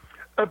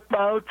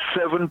 About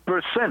 7%.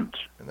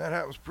 And that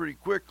happens pretty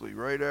quickly,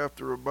 right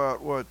after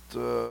about what?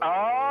 No,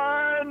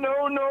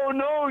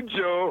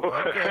 Joe.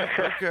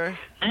 Okay.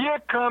 Here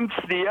comes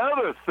the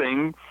other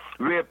thing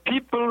where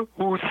people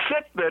who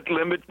set that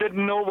limit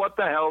didn't know what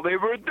the hell they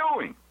were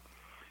doing.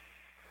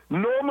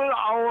 Normal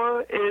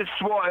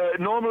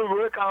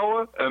work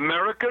hour,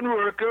 American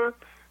worker,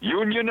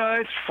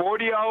 unionized,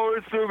 40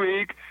 hours a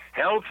week,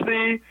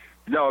 healthy,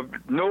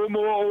 no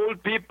more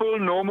old people,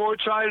 no more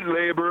child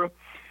labor.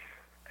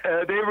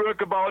 They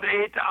work about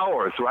 8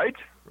 hours, right?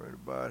 Right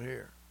about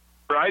here.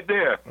 Right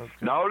there. Okay.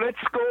 Now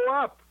let's go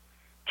up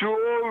to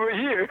over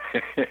here.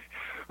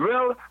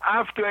 Well,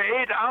 after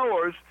 8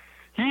 hours,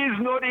 he is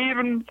not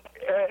even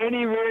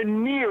anywhere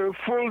near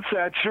full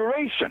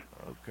saturation.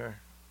 Okay.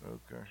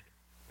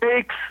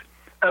 Takes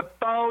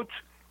about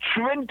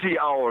 20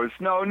 hours.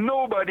 Now,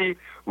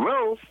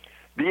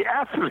 the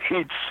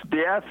athletes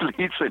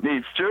in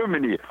East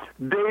Germany,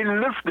 they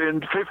lived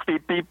in 50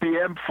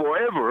 ppm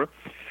forever,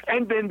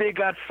 and then they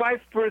got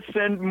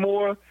 5%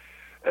 more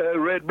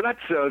red blood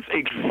cells,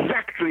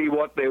 exactly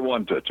what they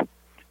wanted.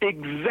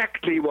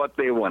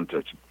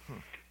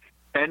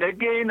 And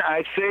again,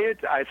 I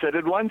said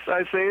it once,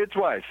 I say it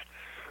twice.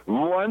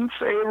 Once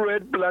a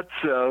red blood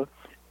cell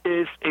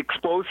is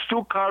exposed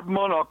to carbon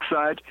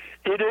monoxide,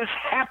 it is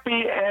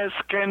happy as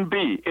can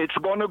be. It's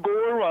going to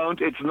go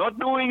around. It's not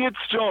doing its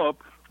job,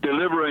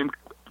 delivering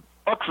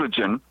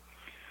oxygen,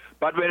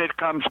 but when it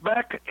comes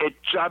back, it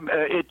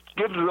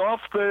gives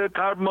off the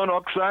carbon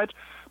monoxide,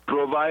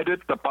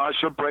 provided the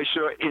partial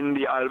pressure in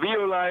the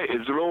alveoli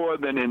is lower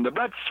than in the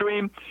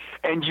bloodstream,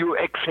 and you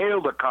exhale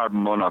the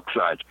carbon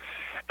monoxide.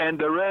 And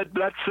the red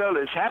blood cell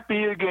is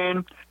happy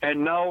again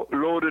and now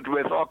loaded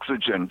with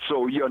oxygen.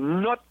 So you're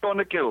not going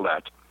to kill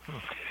that.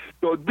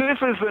 So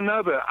this is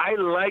another. I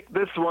like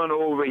this one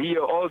over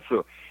here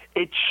also.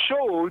 It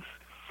shows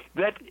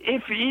that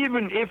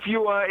even if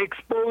you are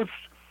exposed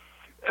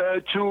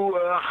to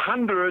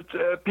 100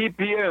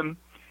 ppm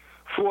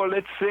for,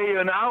 let's say,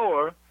 an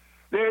hour,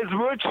 there's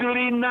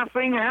virtually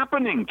nothing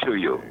happening to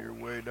you. You're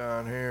way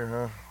down here,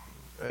 huh?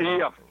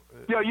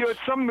 Yeah, you're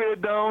somewhere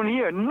down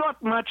here.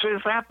 Not much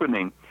is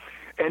happening.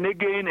 And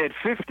again, at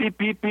 50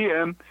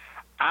 ppm,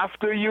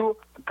 after you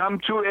come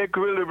to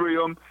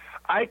equilibrium,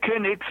 I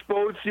can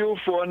expose you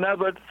for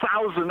another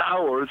 1,000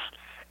 hours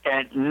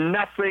and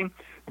nothing.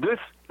 This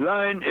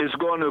line is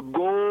going to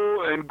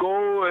go and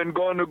go and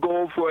going to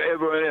go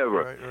forever and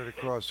ever. Right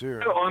across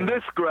here. On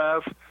this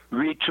graph,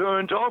 we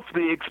turned off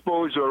the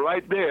exposure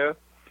right there,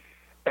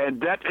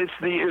 and that is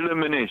the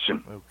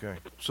elimination. Okay.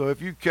 So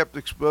if you kept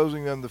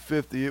exposing them to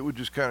 50, it would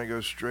just kind of go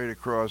straight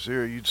across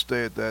here. You'd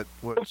stay at that,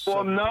 what,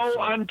 From 7%? now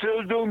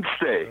until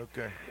doomsday.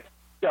 Okay.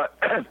 Yeah,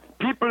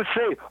 people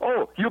say,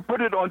 oh, you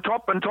put it on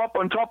top and top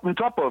and top and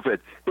top of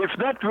it. If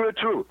that were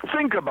true,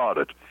 think about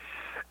it.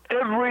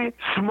 Every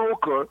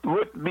smoker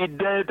would be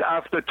dead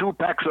after 2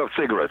 packs of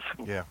cigarettes.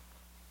 Yeah.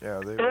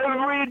 Yeah.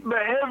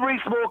 Every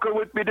smoker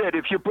would be dead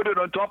if you put it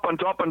on top, on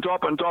top, on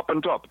top, on top,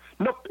 on top.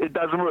 Nope, it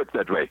doesn't work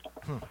that way.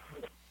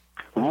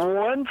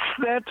 Once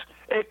that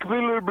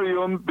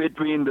equilibrium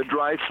between the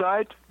dry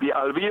side, the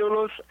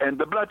alveolus, and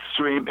the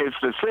bloodstream is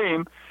the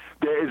same,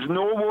 there is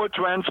no more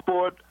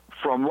transport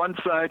from one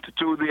side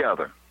to the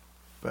other.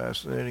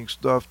 Fascinating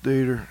stuff,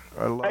 Dieter.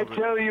 I love it. I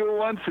tell you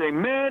one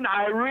thing, man,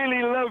 I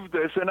really love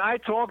this, and I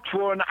talked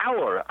for an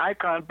hour. I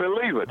can't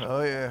believe it.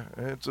 Oh, yeah.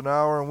 It's an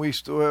hour, and we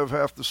still have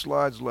half the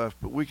slides left,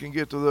 but we can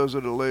get to those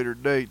at a later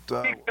date.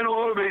 We can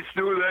always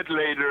do that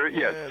later,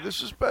 yes. Yeah, this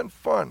has been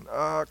fun.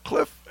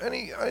 Cliff,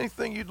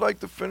 anything you'd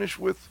like to finish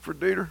with for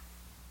Dieter?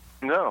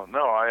 No,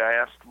 I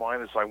asked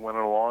mine as I went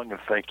along, and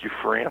thank you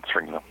for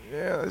answering them.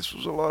 Yeah, this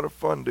was a lot of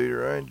fun,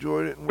 Dieter. I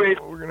enjoyed it, and we're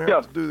going to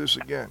have to do this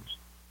again.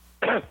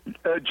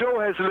 Joe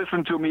has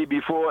listened to me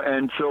before,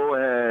 and so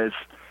has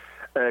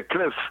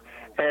Cliff.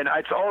 And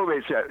it's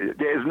always,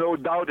 there is no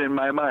doubt in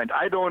my mind.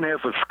 I don't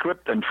have a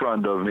script in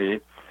front of me.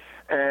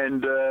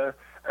 And Joe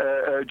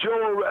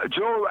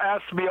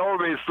asks me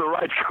always the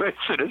right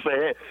question to say,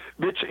 hey,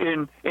 which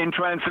in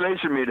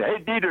translation means, hey,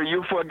 Dieter,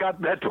 you forgot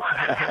that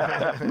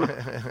one.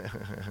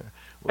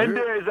 And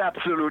there is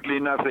absolutely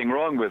nothing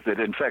wrong with it.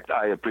 In fact,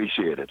 I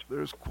appreciate it.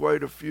 There's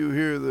quite a few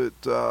here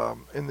that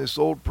in this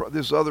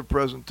other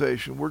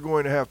presentation, we're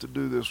going to have to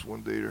do this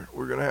one, Dieter.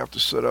 We're going to have to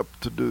set up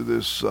to do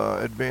this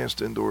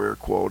advanced indoor air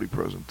quality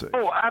presentation.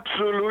 Oh,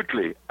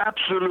 absolutely.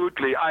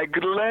 Absolutely. I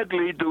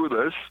gladly do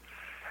this.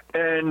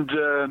 And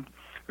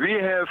we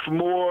have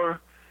more,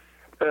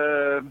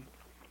 well,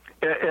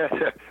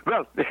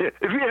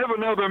 if we have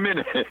another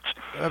minute.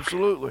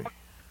 Absolutely.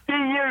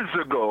 3 years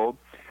ago,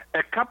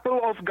 a couple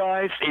of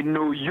guys in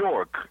New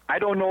York, I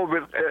don't know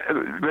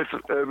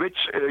which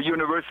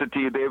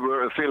university they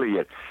were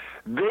affiliated,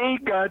 they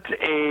got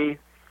a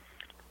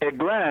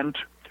grant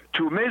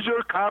to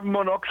measure carbon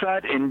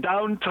monoxide in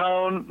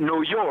downtown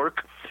New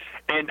York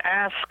and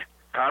ask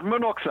carbon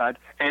monoxide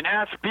and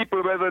ask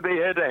people whether they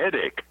had a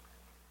headache.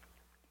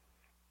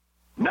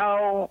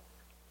 Now,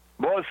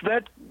 was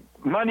that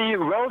money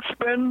well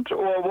spent,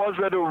 or was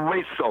that a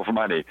waste of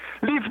money?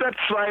 Leave that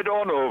slide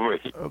on over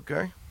here.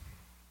 Okay.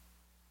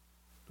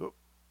 Oh,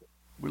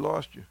 we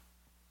lost you.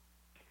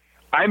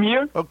 I'm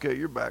here? Okay,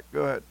 you're back.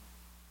 Go ahead.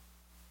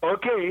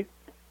 Okay.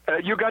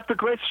 You got the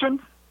question?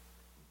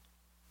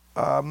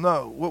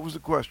 No. What was the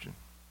question?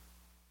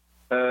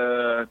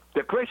 The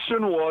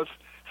question was,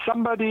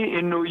 somebody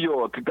in New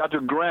York got a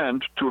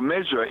grant to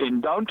measure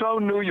in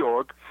downtown New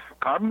York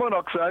carbon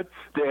monoxide.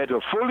 They had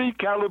a fully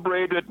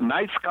calibrated,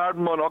 nice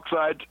carbon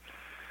monoxide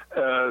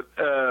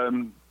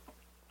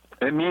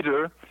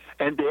meter,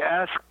 and they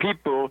asked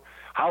people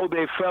how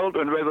they felt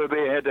and whether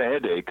they had a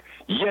headache.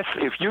 Yes,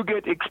 if you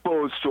get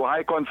exposed to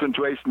high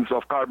concentrations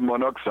of carbon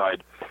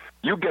monoxide,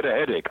 you get a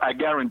headache. I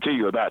guarantee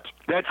you that.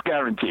 That's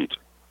guaranteed.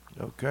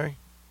 Okay.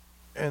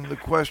 And the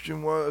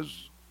question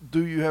was,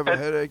 do you have a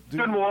headache? The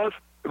question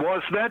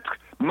was that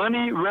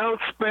money well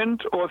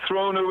spent or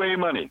thrown away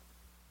money?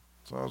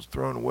 Sounds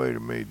thrown away to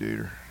me,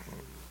 Dieter.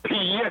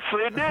 Yes,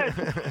 it is.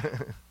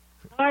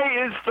 Why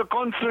is the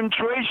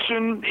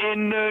concentration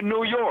in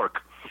New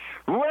York?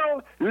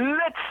 Well,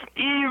 let's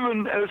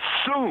even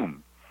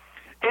assume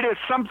it is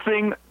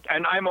something,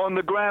 and I'm on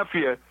the graph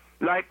here,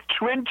 like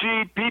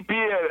 20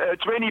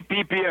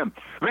 ppm,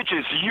 which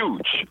is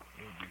huge.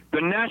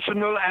 The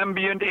National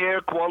Ambient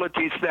Air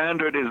Quality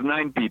Standard is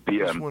 9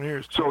 ppm. This one here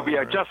is so we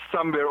are right? just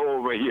somewhere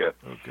over here.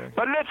 Okay.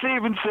 But let's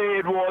even say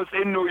it was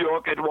in New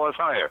York, it was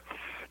higher.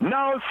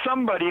 Now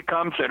somebody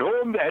comes at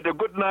home, they had a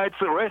good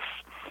night's rest,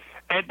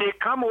 and they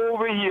come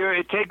over here.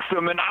 It takes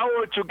them an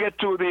hour to get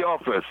to the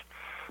office.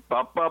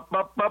 Ba, ba,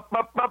 ba, ba,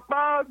 ba, ba,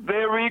 ba.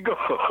 There we go.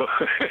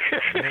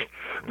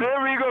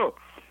 There we go.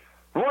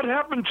 What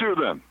happened to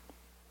them?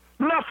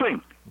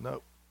 Nothing.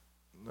 Nope.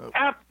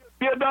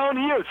 You're down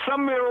here,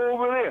 somewhere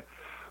over there.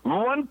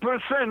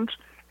 1%,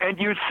 and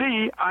you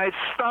see I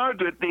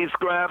started these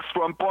graphs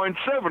from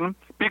 0.7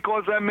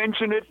 because I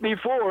mentioned it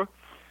before.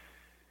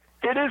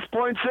 It is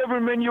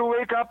 0.7 when you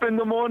wake up in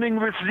the morning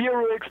with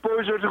zero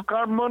exposure to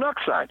carbon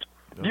monoxide.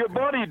 Okay. Your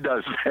body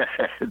does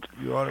that.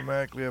 You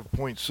automatically have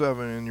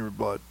 0.7 in your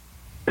blood.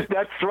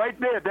 That's right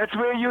there. That's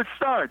where you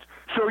start.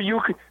 So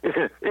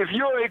if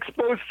you're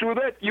exposed to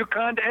that, you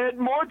can't add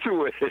more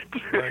to it.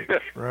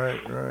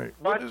 Right.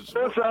 But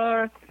those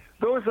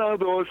are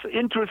those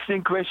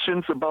interesting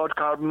questions about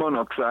carbon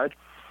monoxide.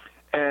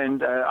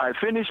 And I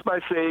finished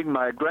by saying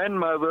my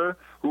grandmother,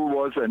 who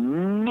was a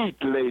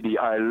neat lady,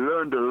 I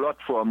learned a lot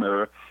from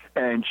her,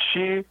 and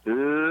she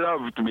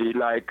loved me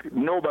like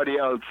nobody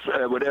else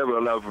would ever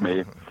love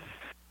me.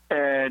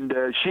 And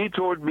she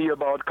told me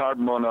about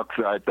carbon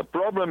monoxide. The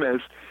problem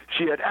is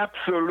she had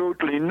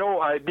absolutely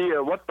no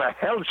idea what the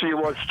hell she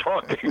was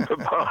talking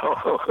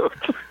about.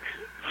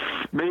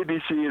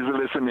 Maybe she is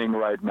listening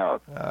right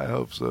now. I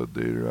hope so,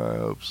 Dieter. I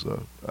hope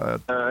so.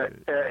 As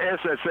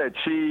I said,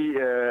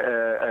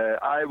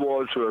 I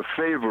was her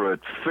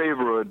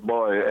favorite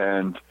boy,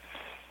 and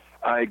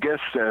I guess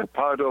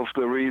part of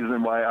the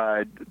reason why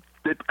I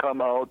did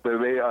come out the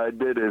way I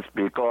did is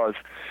because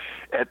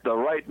at the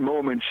right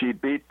moment she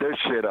beat the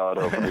shit out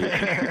of me.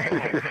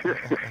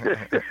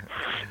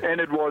 And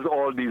it was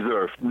all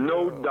deserved.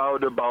 No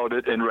doubt about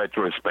it in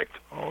retrospect.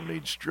 All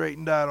needs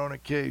straightened out on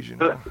occasion.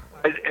 Huh?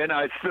 And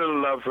I still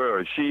love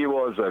her. She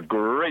was a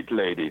great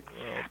lady.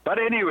 But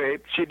anyway,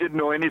 she didn't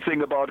know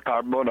anything about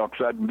carbon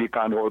monoxide, and we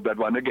can't hold that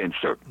one against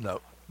her.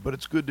 No, but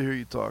it's good to hear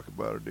you talk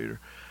about it, Dieter.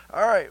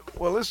 All right.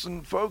 Well,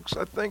 listen, folks,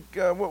 I think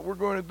what we're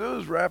going to do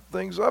is wrap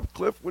things up.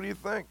 Cliff, what do you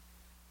think?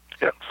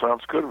 Yeah,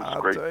 sounds good. It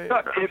was great.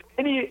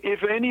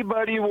 If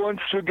anybody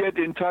wants to get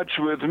in touch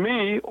with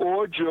me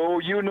or Joe,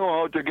 you know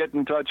how to get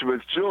in touch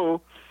with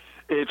Joe.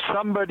 If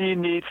somebody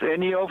needs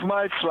any of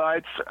my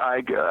slides,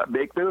 I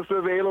make those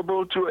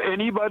available to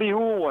anybody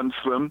who wants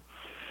them.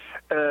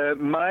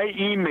 My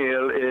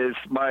email is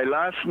my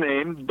last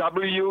name,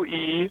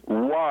 WEYEL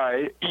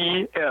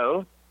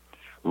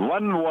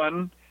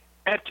 11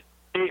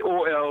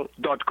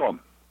 @AOL.com.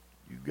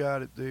 You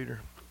got it, Dieter.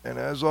 And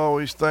as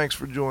always, thanks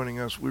for joining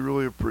us. We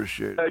really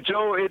appreciate it.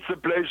 Joe, it's a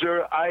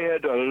pleasure. I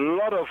had a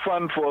lot of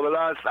fun for the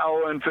last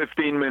hour and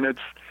 15 minutes.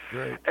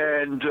 Great.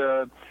 And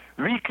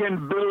we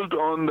can build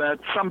on that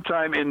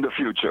sometime in the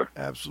future.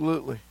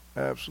 Absolutely.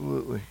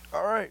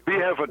 All right. We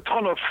have a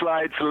ton of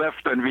slides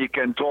left, and we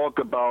can talk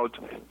about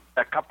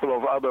a couple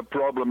of other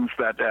problems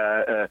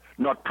that,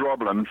 not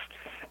problems,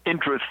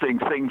 interesting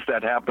things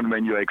that happen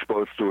when you're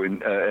exposed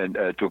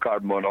to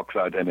carbon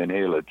monoxide and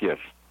inhale it, yes.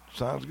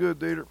 Sounds good,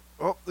 Dieter.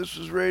 Well, this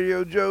is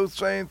Radio Joe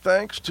saying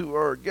thanks to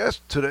our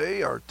guest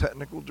today, our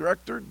technical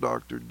director,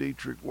 Dr.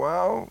 Dietrich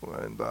Weil,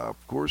 and,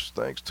 of course,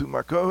 thanks to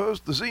my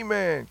co-host, the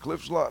Z-Man,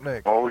 Cliff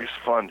Zlotnick. Always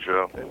fun,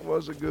 Joe. It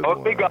was a good one.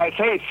 Okay, guys.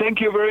 Hey, thank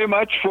you very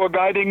much for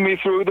guiding me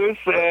through this,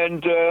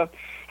 and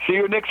see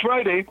you next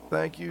Friday.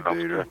 Thank you,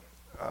 Dieter.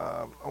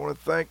 I want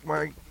to thank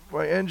my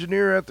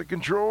engineer at the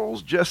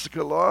controls,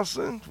 Jessica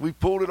Lawson. We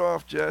pulled it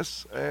off,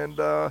 Jess. And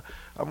I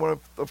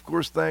want to, of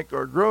course, thank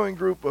our growing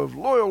group of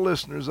loyal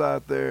listeners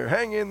out there.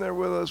 Hang in there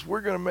with us. We're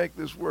going to make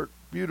this work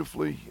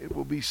beautifully. It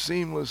will be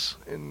seamless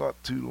in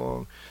not too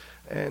long.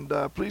 And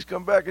please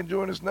come back and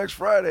join us next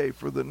Friday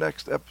for the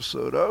next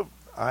episode of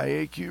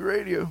IAQ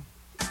Radio.